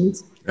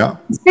mentioned. Yeah.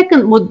 The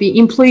second would be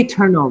employee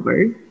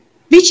turnover,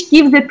 which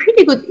gives a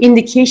pretty good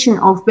indication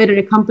of whether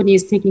a company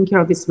is taking care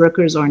of its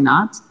workers or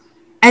not.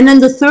 And then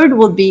the third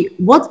would be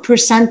what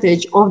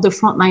percentage of the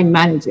frontline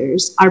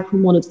managers are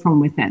promoted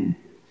from within.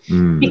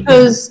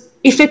 Because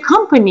if a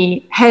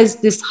company has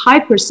this high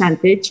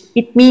percentage,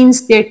 it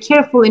means they're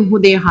careful in who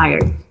they hire.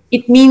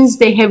 It means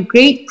they have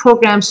great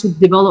programs to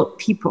develop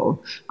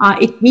people.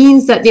 It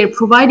means that they're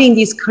providing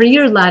these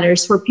career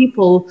ladders for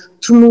people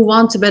to move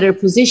on to better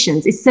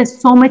positions. It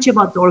says so much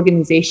about the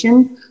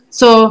organization.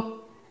 So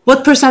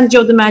what percentage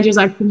of the managers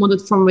are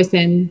promoted from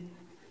within,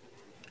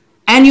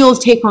 annual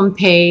take-home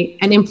pay,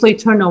 and employee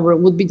turnover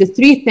would be the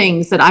 3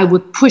 things that I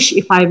would push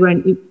if I were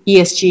an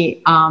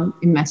ESG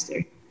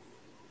investor.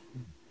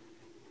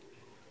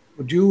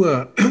 Would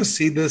you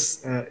see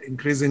this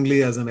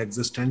increasingly as an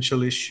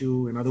existential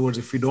issue? In other words,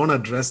 if we don't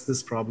address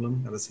this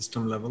problem at a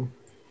system level,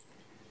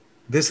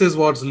 this is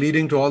what's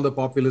leading to all the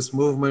populist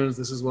movements.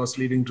 This is what's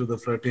leading to the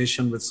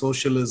flirtation with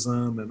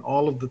socialism and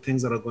all of the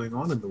things that are going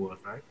on in the world,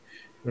 right?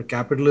 Where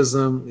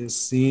capitalism is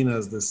seen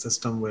as this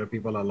system where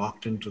people are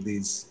locked into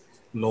these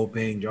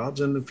low-paying jobs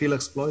and feel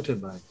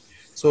exploited by it.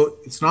 So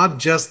it's not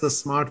just the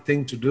smart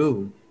thing to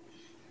do.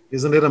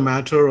 Isn't it a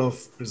matter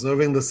of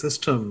preserving the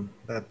system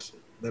that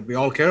we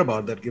all care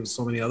about, that gives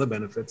so many other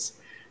benefits?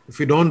 If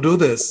we don't do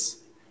this,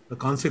 the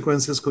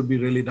consequences could be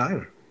really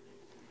dire.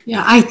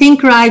 Yeah, I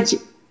think, Raj,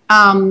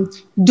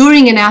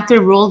 during and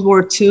after World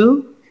War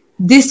II,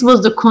 this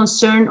was the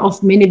concern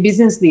of many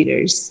business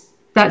leaders,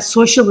 that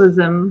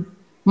socialism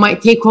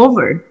might take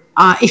over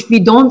if we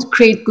don't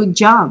create good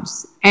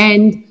jobs.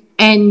 And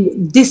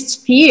this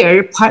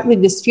fear, partly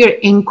this fear,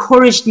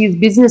 encouraged these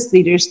business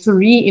leaders to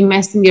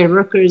reinvest in their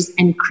workers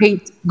and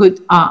create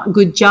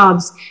good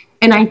jobs.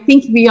 And I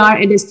think we are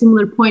at a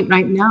similar point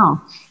right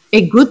now.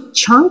 A good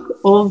chunk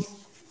of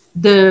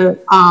the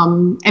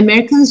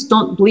Americans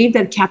don't believe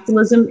that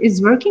capitalism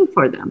is working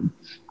for them.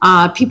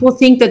 People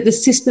think that the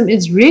system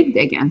is rigged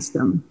against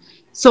them.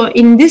 So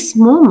in this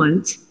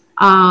moment,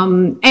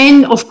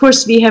 and of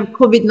course, we have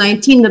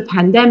COVID-19, the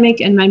pandemic.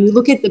 And when we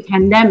look at the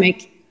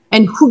pandemic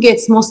and who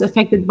gets most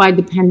affected by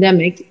the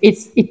pandemic,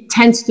 it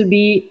tends to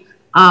be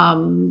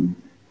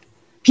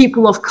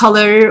people of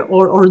color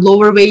or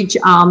lower wage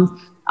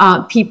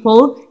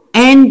people,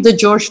 and the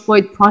George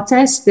Floyd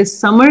protests this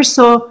summer.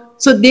 So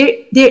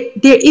there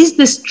is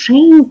this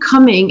train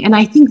coming, and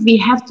I think we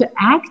have to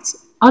act.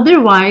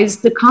 Otherwise,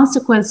 the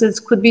consequences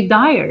could be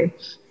dire.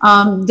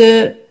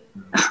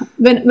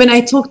 When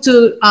I talk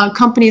to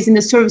companies in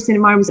the service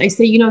environments, I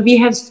say, we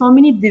have so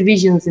many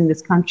divisions in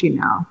this country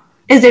now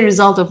as a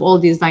result of all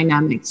these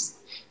dynamics.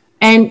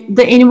 And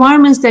the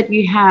environments that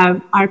we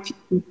have are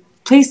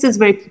places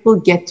where people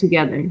get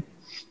together.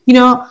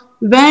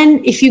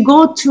 If you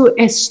go to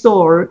a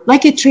store,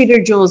 like a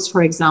Trader Joe's,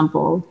 for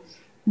example,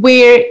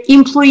 where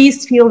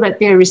employees feel that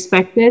they're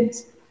respected,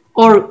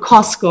 or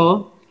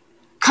Costco,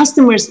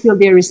 customers feel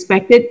they're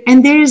respected,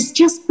 and there's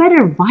just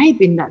better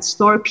vibe in that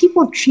store.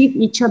 People treat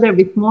each other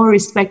with more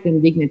respect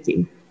and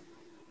dignity.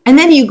 And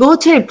then you go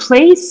to a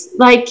place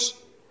like,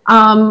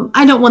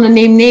 I don't want to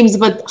name names,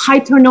 but high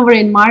turnover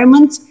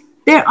environment,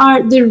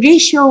 the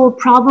racial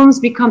problems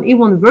become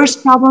even worse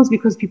problems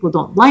because people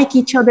don't like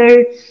each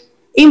other.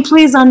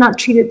 Employees are not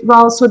treated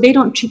well, so they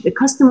don't treat the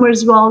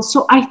customers well.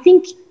 So I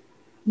think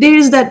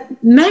there's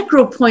that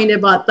macro point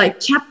about like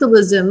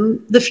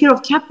capitalism, the fear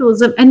of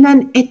capitalism, and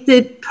then at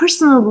the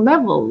personal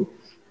level,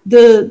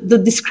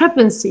 the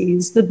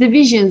discrepancies, the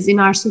divisions in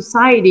our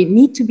society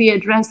need to be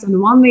addressed.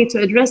 And one way to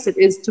address it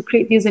is to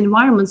create these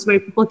environments where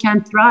people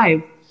can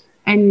thrive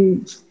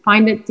and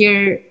find that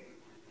they're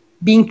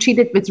being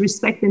treated with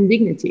respect and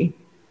dignity.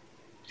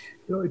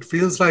 It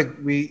feels like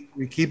we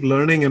keep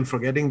learning and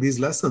forgetting these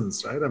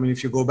lessons, right? I mean,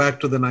 if you go back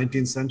to the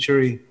 19th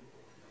century,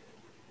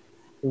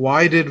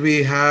 why did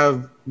we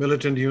have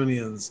militant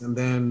unions and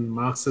then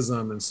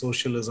Marxism and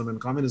socialism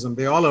and communism?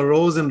 They all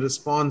arose in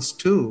response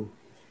to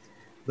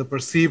the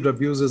perceived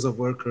abuses of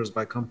workers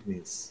by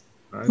companies,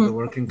 right? The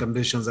working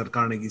conditions at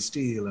Carnegie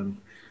Steel and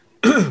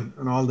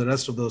and all the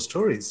rest of those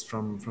stories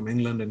from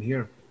England and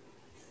here.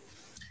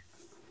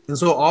 And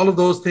so all of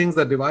those things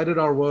that divided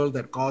our world,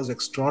 that caused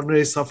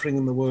extraordinary suffering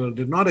in the world,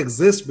 did not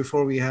exist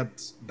before we had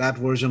that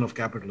version of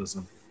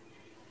capitalism,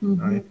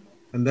 right?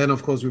 And then,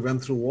 of course, we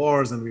went through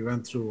wars and we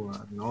went through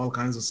all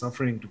kinds of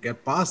suffering to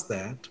get past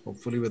that,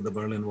 hopefully with the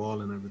Berlin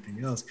Wall and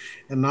everything else.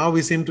 And now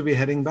we seem to be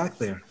heading back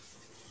there.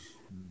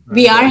 Right?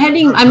 We are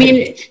heading,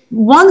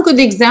 one good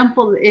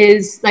example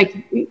is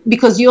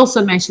because you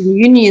also mentioned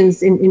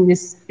unions in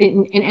this,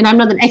 and I'm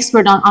not an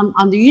expert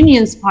on the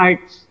unions part,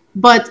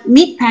 but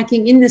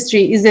meatpacking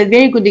industry is a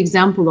very good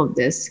example of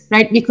this,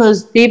 right?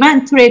 Because they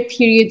went through a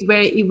period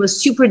where it was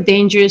super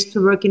dangerous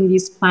to work in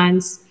these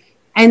plants.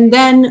 And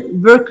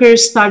then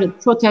workers started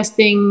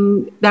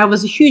protesting. There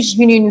was a huge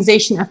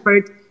unionization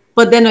effort.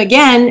 But then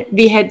again,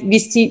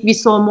 we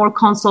saw more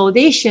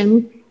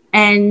consolidation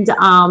and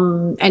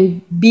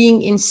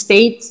being in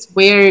states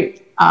where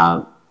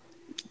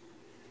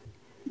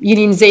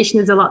unionization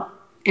is a lot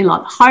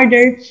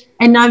harder.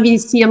 And now we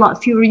see a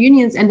lot fewer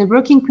unions, and the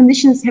working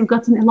conditions have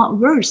gotten a lot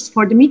worse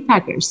for the meat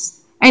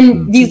packers.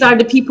 And these are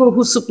the people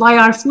who supply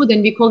our food,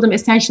 and we call them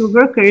essential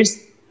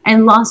workers.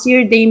 And last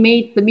year they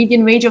made the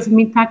median wage of a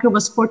meat packer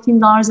was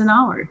 $14 an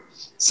hour.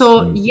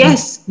 So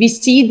yes, we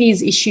see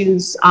these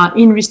issues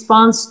in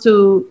response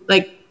to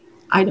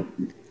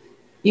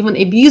even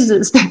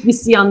abuses that we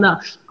see on the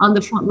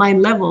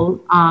frontline level.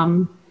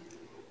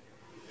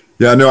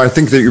 Yeah, no, I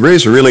think that you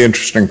raise a really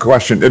interesting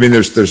question. I mean,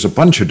 there's a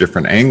bunch of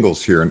different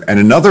angles here.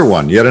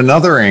 And yet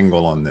another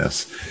angle on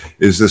this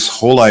is this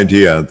whole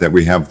idea that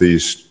we have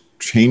these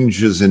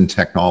changes in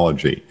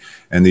technology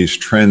and these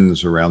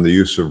trends around the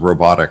use of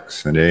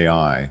robotics and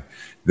AI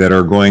that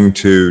are going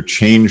to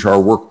change our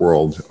work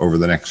world over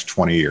the next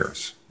 20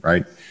 years,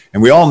 right?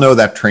 And we all know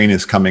that train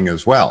is coming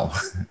as well.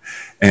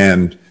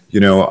 And,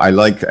 I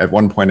like at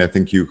one point, I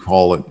think you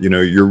call it,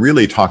 you're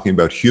really talking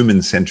about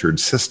human-centered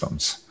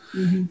systems.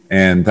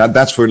 And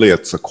that's really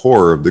at the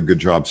core of the Good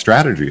Job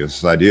strategy, is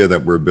this idea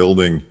that we're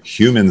building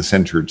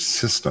human-centered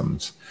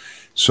systems.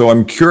 So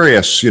I'm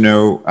curious,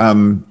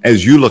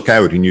 as you look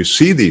out and you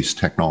see these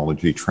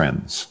technology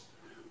trends,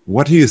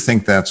 what do you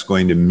think that's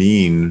going to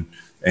mean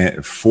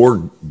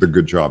for the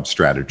Good Job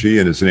strategy?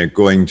 And is it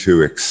going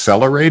to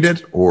accelerate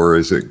it, or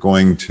is it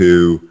going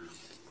to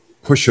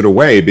push it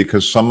away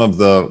because some of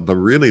the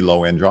really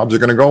low-end jobs are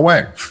going to go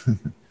away?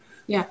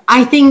 Yeah,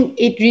 I think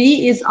it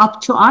really is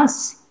up to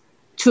us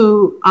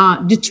to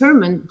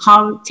determine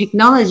how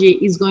technology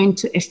is going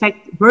to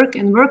affect work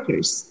and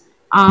workers.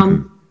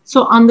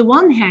 So on the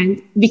one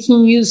hand, we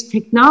can use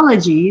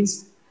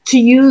technologies to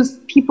use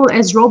people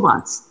as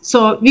robots.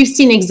 So we've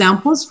seen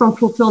examples from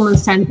fulfillment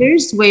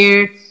centers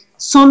where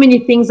so many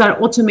things are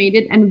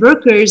automated and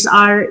workers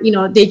are,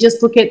 they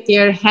just look at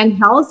their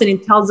handhelds and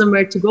it tells them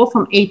where to go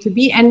from A to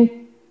B. And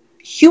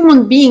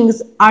human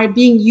beings are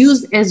being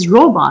used as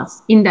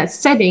robots in that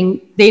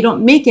setting. They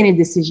don't make any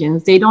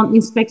decisions. They don't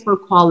inspect for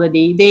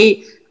quality.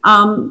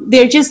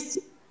 They're just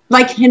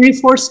like Henry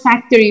Ford's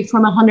factory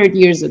from 100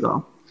 years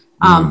ago.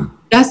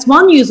 That's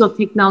one use of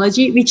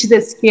technology, which is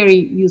a scary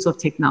use of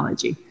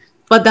technology.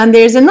 But then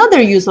there's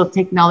another use of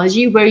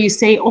technology where you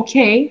say,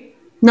 okay,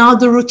 now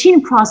the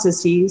routine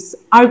processes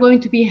are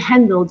going to be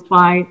handled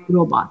by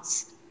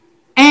robots.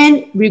 And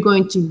we're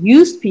going to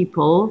use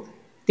people,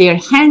 their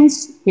hands,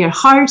 their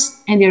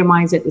hearts, and their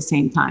minds at the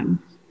same time.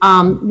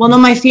 One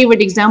of my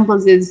favorite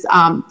examples is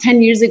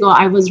 10 years ago,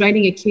 I was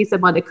writing a case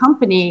about a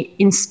company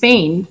in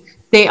Spain.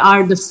 They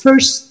are the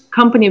first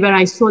company where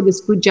I saw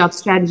this good job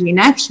strategy in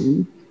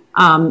action,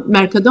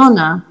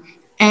 Mercadona.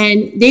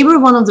 And they were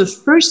one of the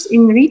first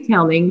in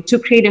retailing to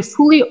create a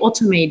fully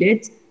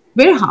automated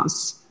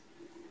warehouse.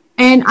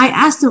 And I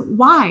asked them,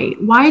 why?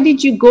 Why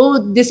did you go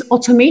this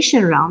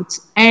automation route?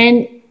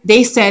 And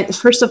they said,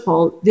 first of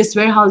all, this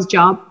warehouse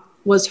job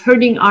was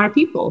hurting our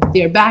people,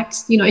 their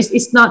backs.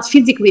 It's not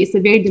physically, it's a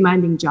very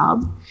demanding job.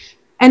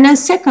 And then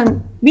second,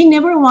 we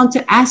never want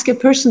to ask a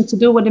person to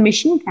do what a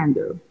machine can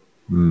do.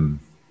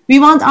 We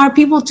want our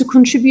people to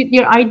contribute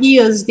their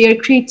ideas, their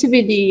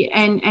creativity,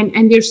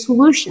 and their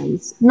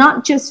solutions,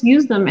 not just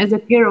use them as a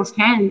pair of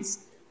hands.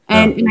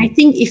 And I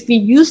think if we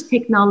use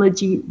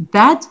technology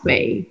that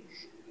way,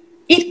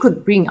 it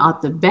could bring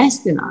out the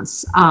best in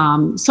us.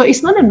 So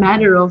it's not a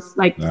matter of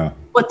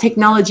what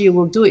technology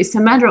will do. It's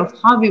a matter of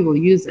how we will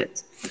use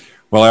it.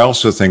 Well, I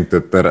also think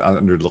that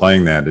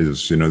underlying that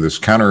is, this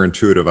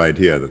counterintuitive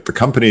idea that the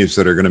companies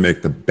that are going to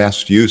make the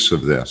best use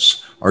of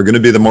this are going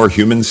to be the more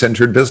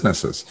human-centered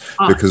businesses,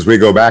 because we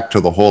go back to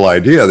the whole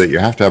idea that you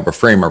have to have a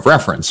frame of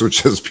reference,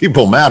 which is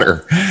people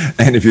matter.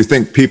 And if you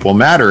think people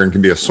matter and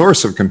can be a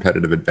source of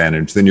competitive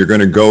advantage, then you're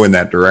going to go in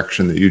that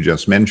direction that you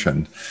just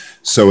mentioned.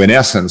 So in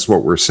essence,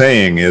 what we're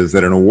saying is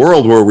that in a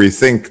world where we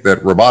think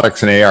that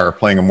robotics and AI are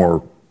playing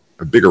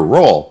a bigger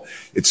role,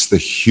 it's the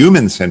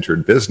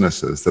human-centered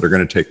businesses that are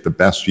going to take the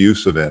best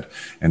use of it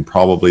and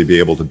probably be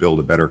able to build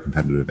a better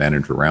competitive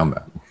advantage around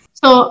that.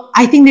 So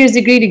I think there's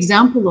a great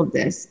example of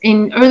this.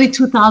 In early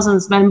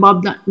 2000s, when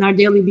Bob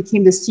Nardelli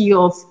became the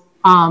CEO of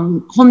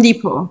Home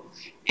Depot,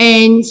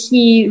 and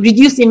he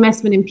reduced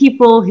investment in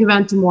people, he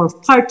went to more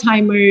of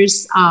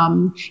part-timers,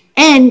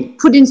 and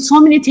put in so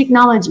many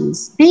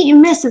technologies. They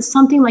invested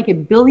something like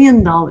 $1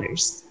 billion.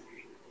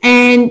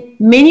 And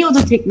many of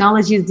the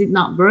technologies did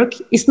not work.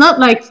 It's not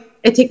like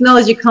a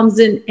technology comes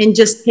in and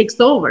just takes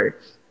over.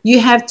 You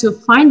have to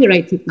find the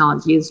right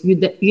technologies. You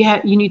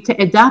need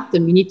to adapt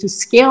them. You need to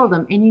scale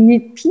them. And you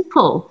need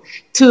people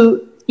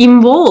to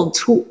involve,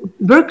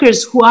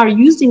 workers who are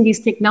using these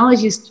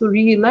technologies to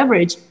really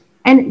leverage.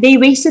 And they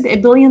wasted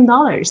 $1 billion.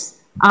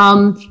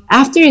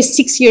 After a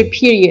 6-year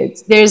period,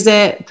 there's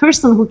a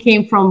person who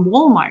came from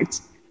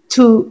Walmart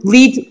to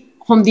lead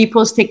Home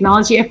Depot's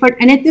technology effort.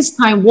 And at this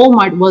time,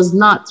 Walmart was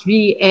not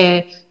really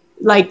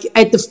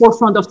at the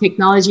forefront of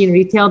technology in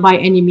retail by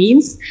any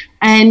means.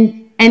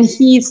 And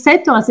he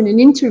said to us in an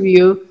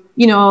interview,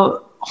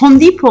 Home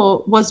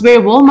Depot was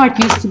where Walmart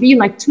used to be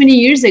like 20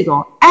 years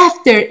ago,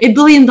 after $1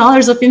 billion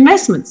of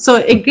investment. So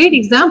a great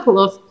example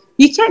of,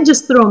 you can't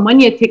just throw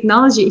money at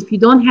technology if you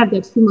don't have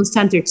that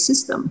human-centered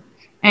system.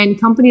 And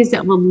companies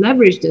that will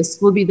leverage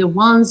this will be the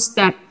ones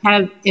that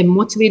have a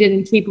motivated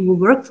and capable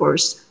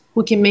workforce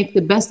who can make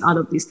the best out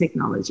of these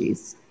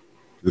technologies.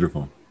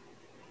 Beautiful.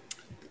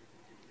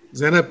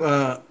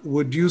 Zeynep,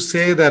 would you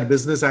say that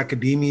business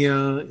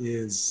academia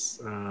is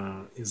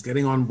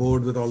getting on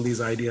board with all these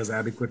ideas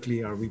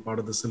adequately? Are we part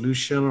of the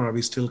solution, or are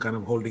we still kind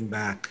of holding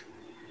back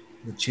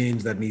the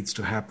change that needs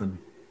to happen?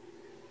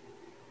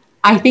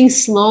 I think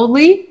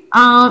slowly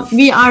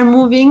we are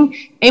moving.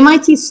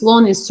 MIT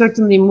Sloan is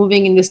certainly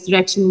moving in this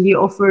direction. We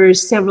offer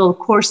several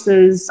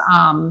courses.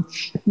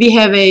 We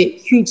have a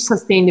huge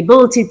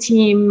sustainability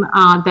team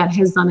that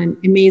has done an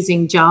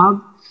amazing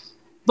job.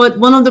 But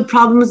one of the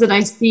problems that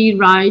I see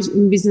rise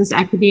in business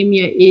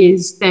academia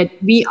is that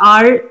we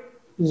are,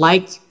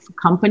 like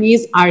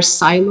companies, are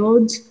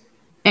siloed,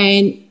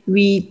 and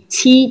we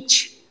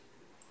teach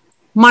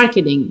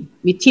marketing,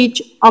 we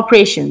teach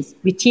operations,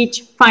 we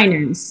teach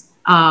finance,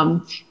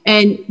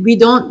 and we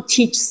don't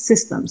teach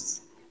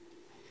systems.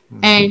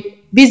 And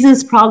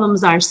business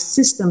problems are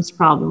systems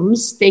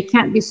problems. They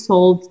can't be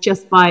solved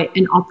just by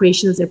an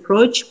operations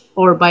approach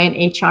or by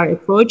an HR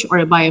approach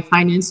or by a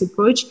finance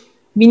approach.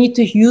 We need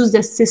to use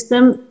the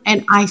system.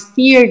 And I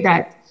fear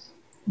that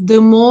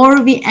the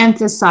more we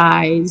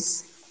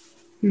emphasize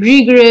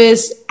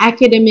rigorous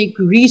academic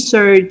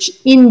research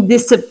in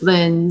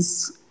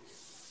disciplines,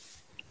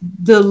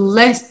 the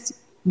less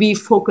we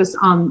focus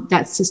on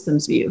that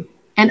systems view.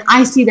 And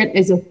I see that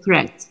as a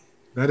threat.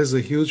 That is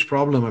a huge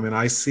problem. I mean,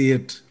 I see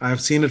it.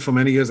 I've seen it for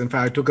many years. In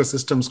fact, I took a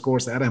systems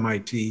course at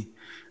MIT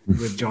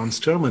with John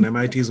Sterman.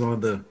 MIT is one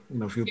of the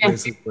few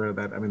places where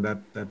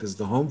that is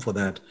the home for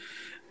that.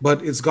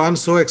 But it's gone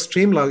so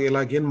extreme.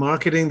 Like in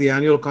marketing, the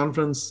annual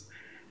conference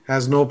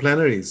has no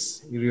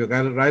plenaries. You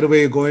got it right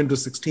away. You go into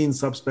 16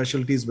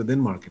 subspecialties within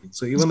marketing.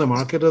 So even the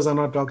marketers are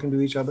not talking to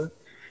each other.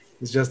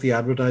 It's just the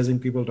advertising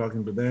people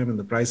talking to them, and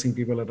the pricing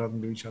people are talking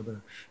to each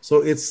other.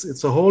 So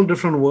it's a whole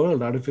different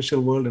world,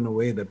 artificial world in a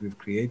way that we've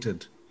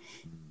created,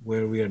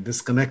 where we are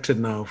disconnected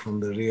now from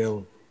the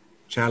real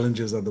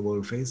challenges that the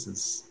world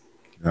faces.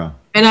 Yeah.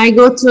 And I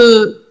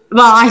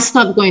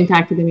stopped going to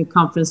academic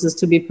conferences,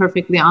 to be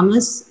perfectly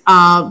honest.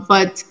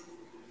 But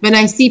when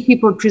I see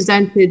people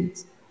presenting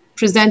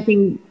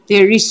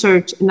their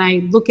research, and I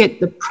look at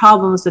the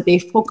problems that they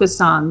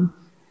focus on,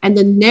 and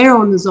the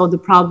narrowness of the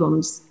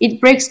problems, it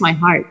breaks my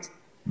heart.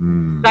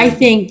 I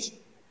think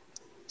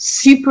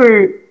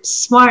super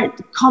smart,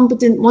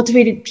 competent,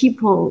 motivated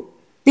people,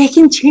 they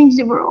can change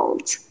the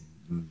world.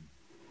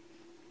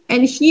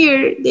 And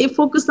here they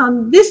focus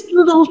on this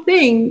little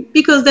thing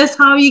because that's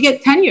how you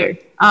get tenure.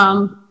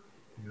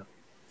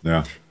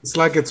 Yeah. It's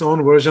like its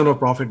own version of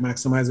profit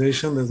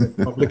maximization. There's a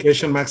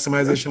publication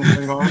maximization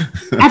going on.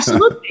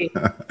 Absolutely.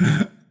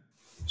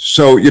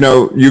 So,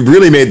 you've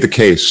really made the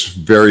case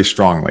very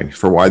strongly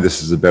for why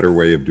this is a better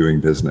way of doing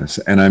business.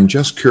 And I'm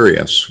just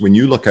curious, when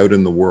you look out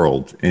in the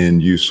world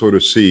and you sort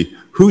of see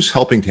who's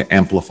helping to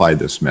amplify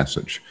this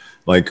message,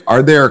 like,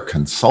 are there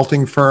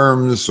consulting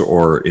firms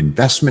or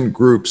investment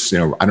groups,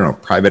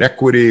 private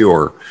equity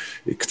or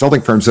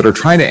consulting firms that are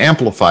trying to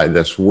amplify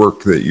this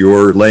work that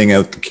you're laying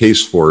out the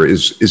case for?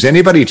 Is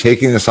anybody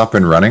taking this up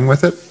and running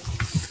with it?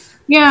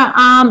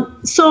 Yeah.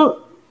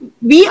 So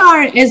we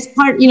are, as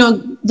part,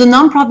 the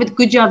nonprofit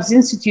Good Jobs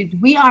Institute,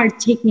 we are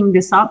taking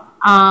this up.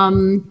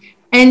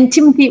 And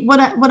Timothy, what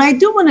I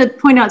do want to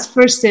point out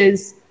first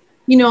is,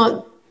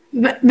 when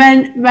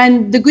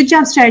the Good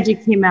Job strategy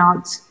came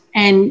out,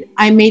 and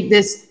I made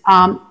this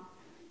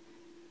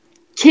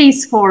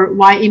case for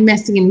why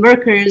investing in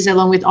workers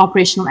along with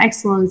operational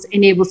excellence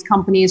enables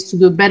companies to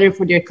do better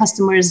for their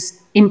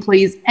customers,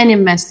 employees, and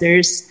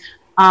investors.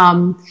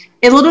 A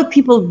lot of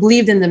people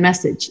believed in the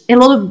message. A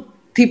lot of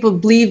people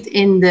believed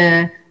in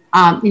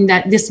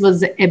that this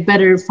was a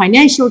better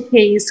financial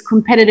case,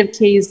 competitive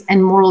case,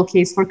 and moral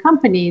case for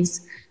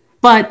companies.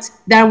 But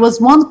there was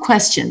one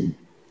question,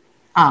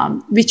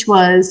 which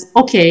was,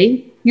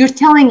 okay, you're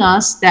telling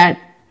us that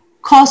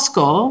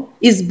Costco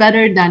is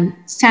better than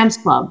Sam's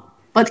Club,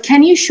 but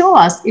can you show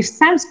us if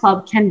Sam's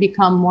Club can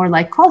become more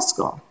like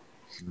Costco?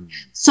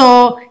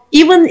 So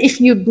even if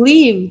you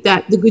believe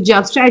that the Good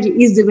Job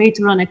strategy is the way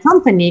to run a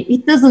company,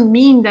 it doesn't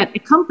mean that a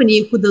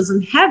company who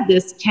doesn't have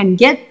this can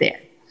get there.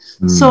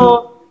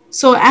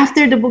 So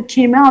after the book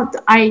came out,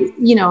 I,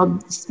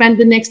 spent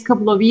the next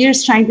couple of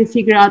years trying to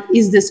figure out,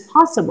 is this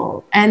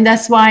possible? And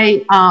that's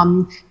why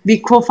we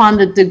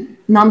co-founded the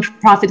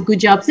nonprofit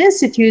Good Jobs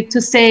Institute to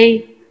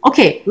say,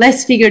 okay,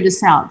 let's figure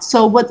this out.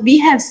 So what we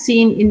have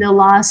seen in the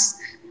last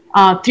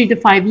 3 to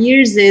 5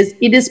 years is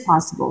it is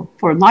possible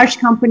for large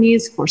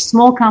companies, for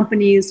small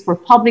companies, for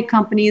public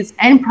companies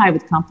and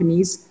private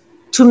companies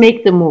to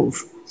make the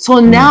move. So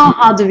now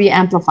how do we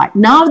amplify?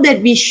 Now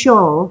that we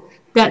show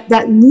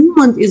that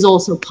movement is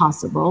also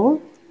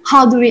possible,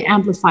 how do we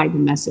amplify the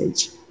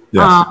message?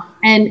 Yes.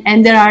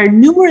 And there are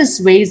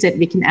numerous ways that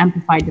we can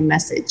amplify the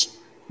message.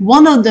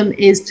 One of them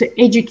is to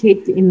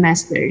educate the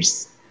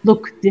investors.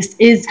 Look, this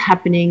is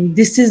happening.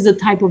 This is the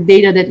type of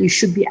data that you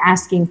should be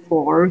asking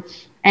for.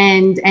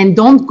 And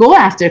don't go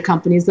after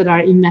companies that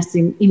are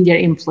investing in their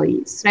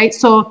employees, right?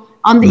 So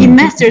on the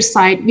investor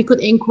side, we could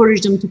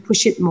encourage them to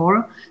push it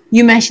more.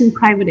 You mentioned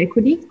private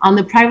equity. On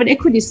the private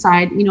equity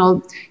side,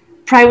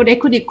 private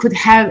equity could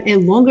have a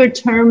longer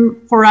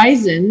term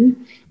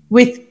horizon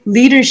with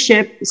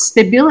leadership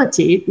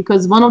stability,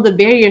 because one of the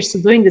barriers to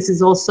doing this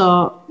is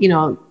also,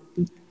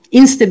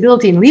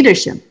 instability in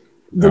leadership.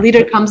 The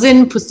leader comes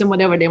in, puts in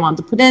whatever they want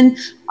to put in.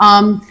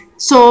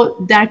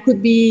 So that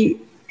could be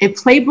a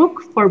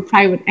playbook for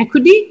private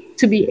equity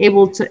to be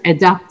able to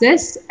adapt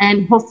this.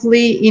 And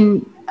hopefully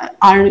in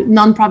our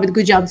nonprofit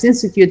Good Jobs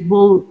Institute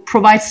will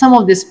provide some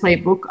of this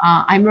playbook.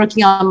 I'm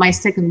working on my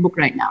second book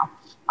right now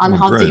on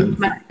how to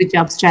implement Good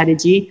Job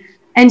strategy.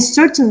 And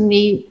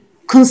certainly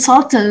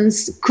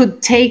consultants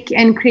could take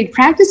and create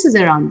practices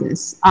around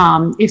this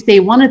if they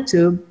wanted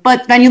to.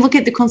 But when you look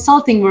at the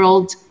consulting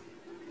world,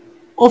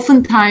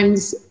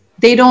 oftentimes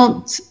they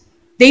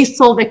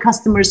solve a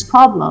customer's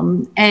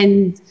problem,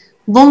 and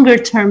longer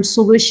term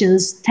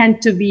solutions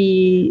tend to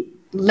be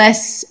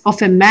less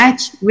of a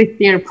match with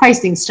their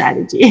pricing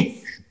strategy.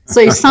 So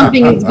if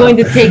something is going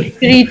to take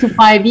 3 to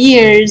 5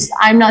 years,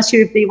 I'm not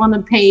sure if they want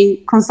to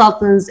pay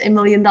consultants $1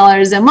 million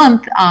a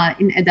month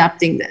in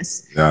adapting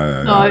this.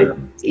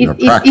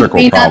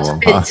 Practical problem.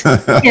 Yes,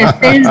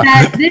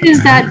 there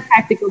is that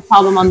practical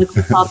problem on the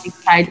consulting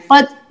side.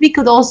 But we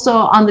could also,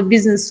 on the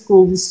business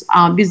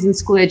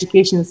school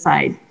education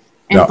side,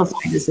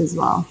 amplify this as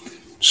well.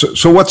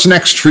 So what's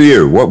next for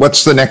you?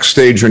 What's the next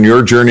stage on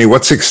your journey?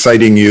 What's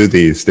exciting you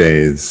these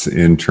days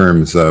in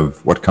terms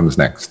of what comes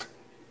next?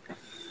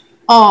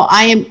 Oh,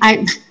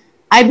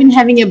 I've been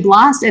having a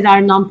blast at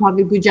our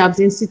nonprofit Good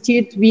Jobs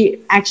Institute.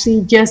 We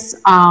actually just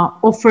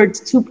offered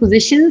 2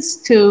 positions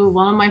to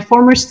one of my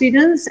former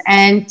students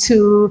and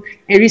to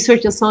a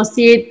research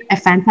associate, a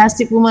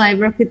fantastic woman I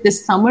worked with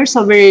this summer.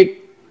 So we're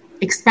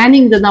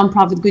expanding the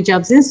nonprofit Good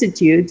Jobs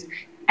Institute.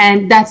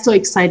 And that's so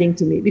exciting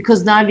to me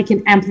because now we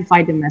can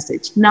amplify the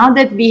message. Now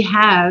that we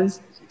have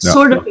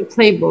sort of a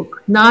playbook,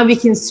 now we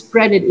can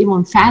spread it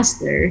even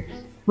faster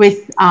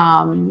with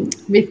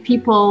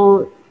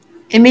people,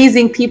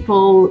 amazing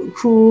people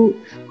who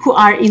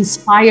are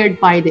inspired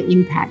by the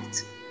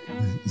impact.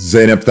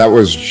 Zeynep, that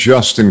was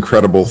just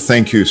incredible.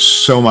 Thank you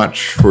so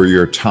much for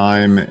your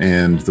time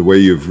and the way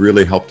you've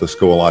really helped us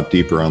go a lot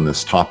deeper on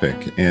this topic.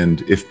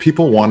 And if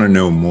people want to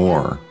know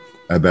more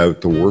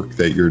about the work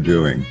that you're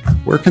doing,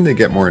 where can they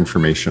get more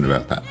information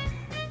about that?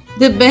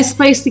 The best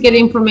place to get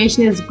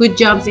information is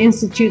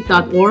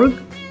goodjobsinstitute.org.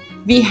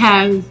 We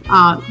have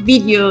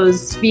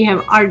videos, we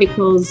have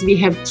articles, we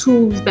have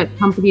tools that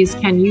companies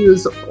can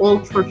use all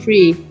for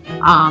free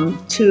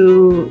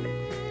to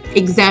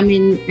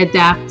examine,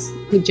 adapt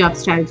good job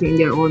strategy in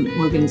their own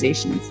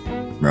organizations.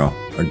 Well,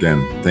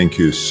 again, thank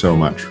you so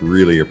much.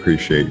 Really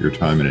appreciate your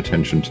time and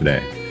attention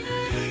today.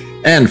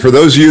 And for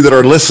those of you that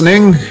are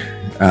listening,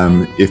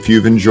 if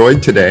you've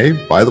enjoyed today,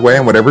 by the way,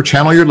 on whatever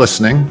channel you're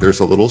listening, there's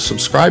a little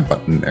subscribe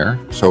button there.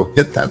 So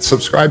hit that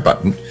subscribe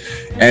button.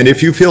 And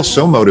if you feel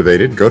so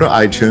motivated, go to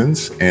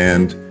iTunes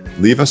and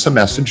leave us a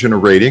message and a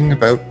rating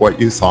about what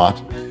you thought.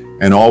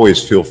 And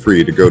always feel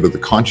free to go to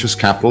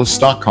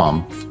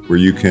theconsciouscapitalist.com, where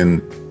you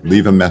can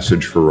leave a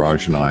message for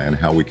Raj and I on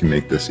how we can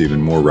make this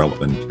even more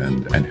relevant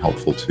and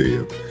helpful to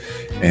you.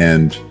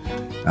 And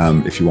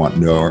if you want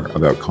more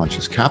about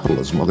conscious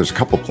capitalism, well, there's a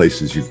couple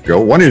places you could go.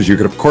 One is you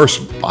could, of course,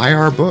 buy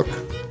our book,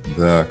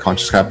 The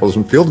Conscious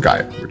Capitalism Field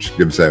Guide, which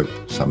gives out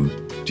some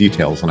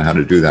details on how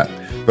to do that.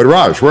 But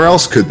Raj, where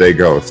else could they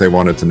go if they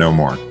wanted to know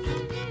more?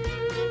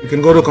 You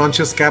can go to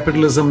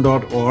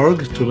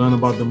consciouscapitalism.org to learn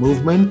about the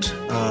movement,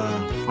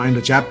 find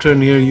a chapter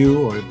near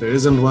you, or if there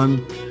isn't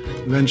one,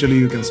 eventually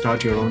you can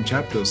start your own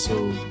chapter.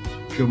 So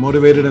if you're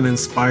motivated and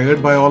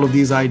inspired by all of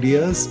these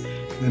ideas,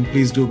 then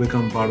please do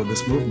become part of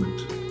this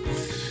movement.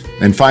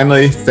 And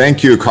finally,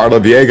 thank you, Carla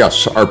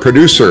Villegas, our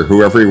producer,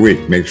 who every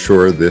week makes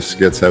sure this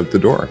gets out the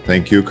door.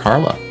 Thank you,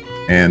 Carla.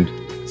 And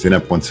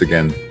Zeynep, once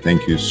again,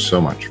 thank you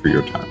so much for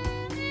your time.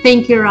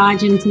 Thank you,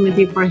 Raj and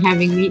Timothy, for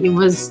having me. It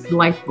was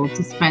delightful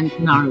to spend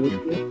an hour with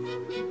you.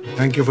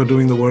 Thank you for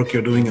doing the work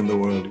you're doing in the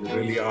world. You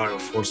really are a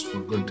force for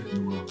good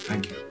in the world.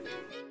 Thank you.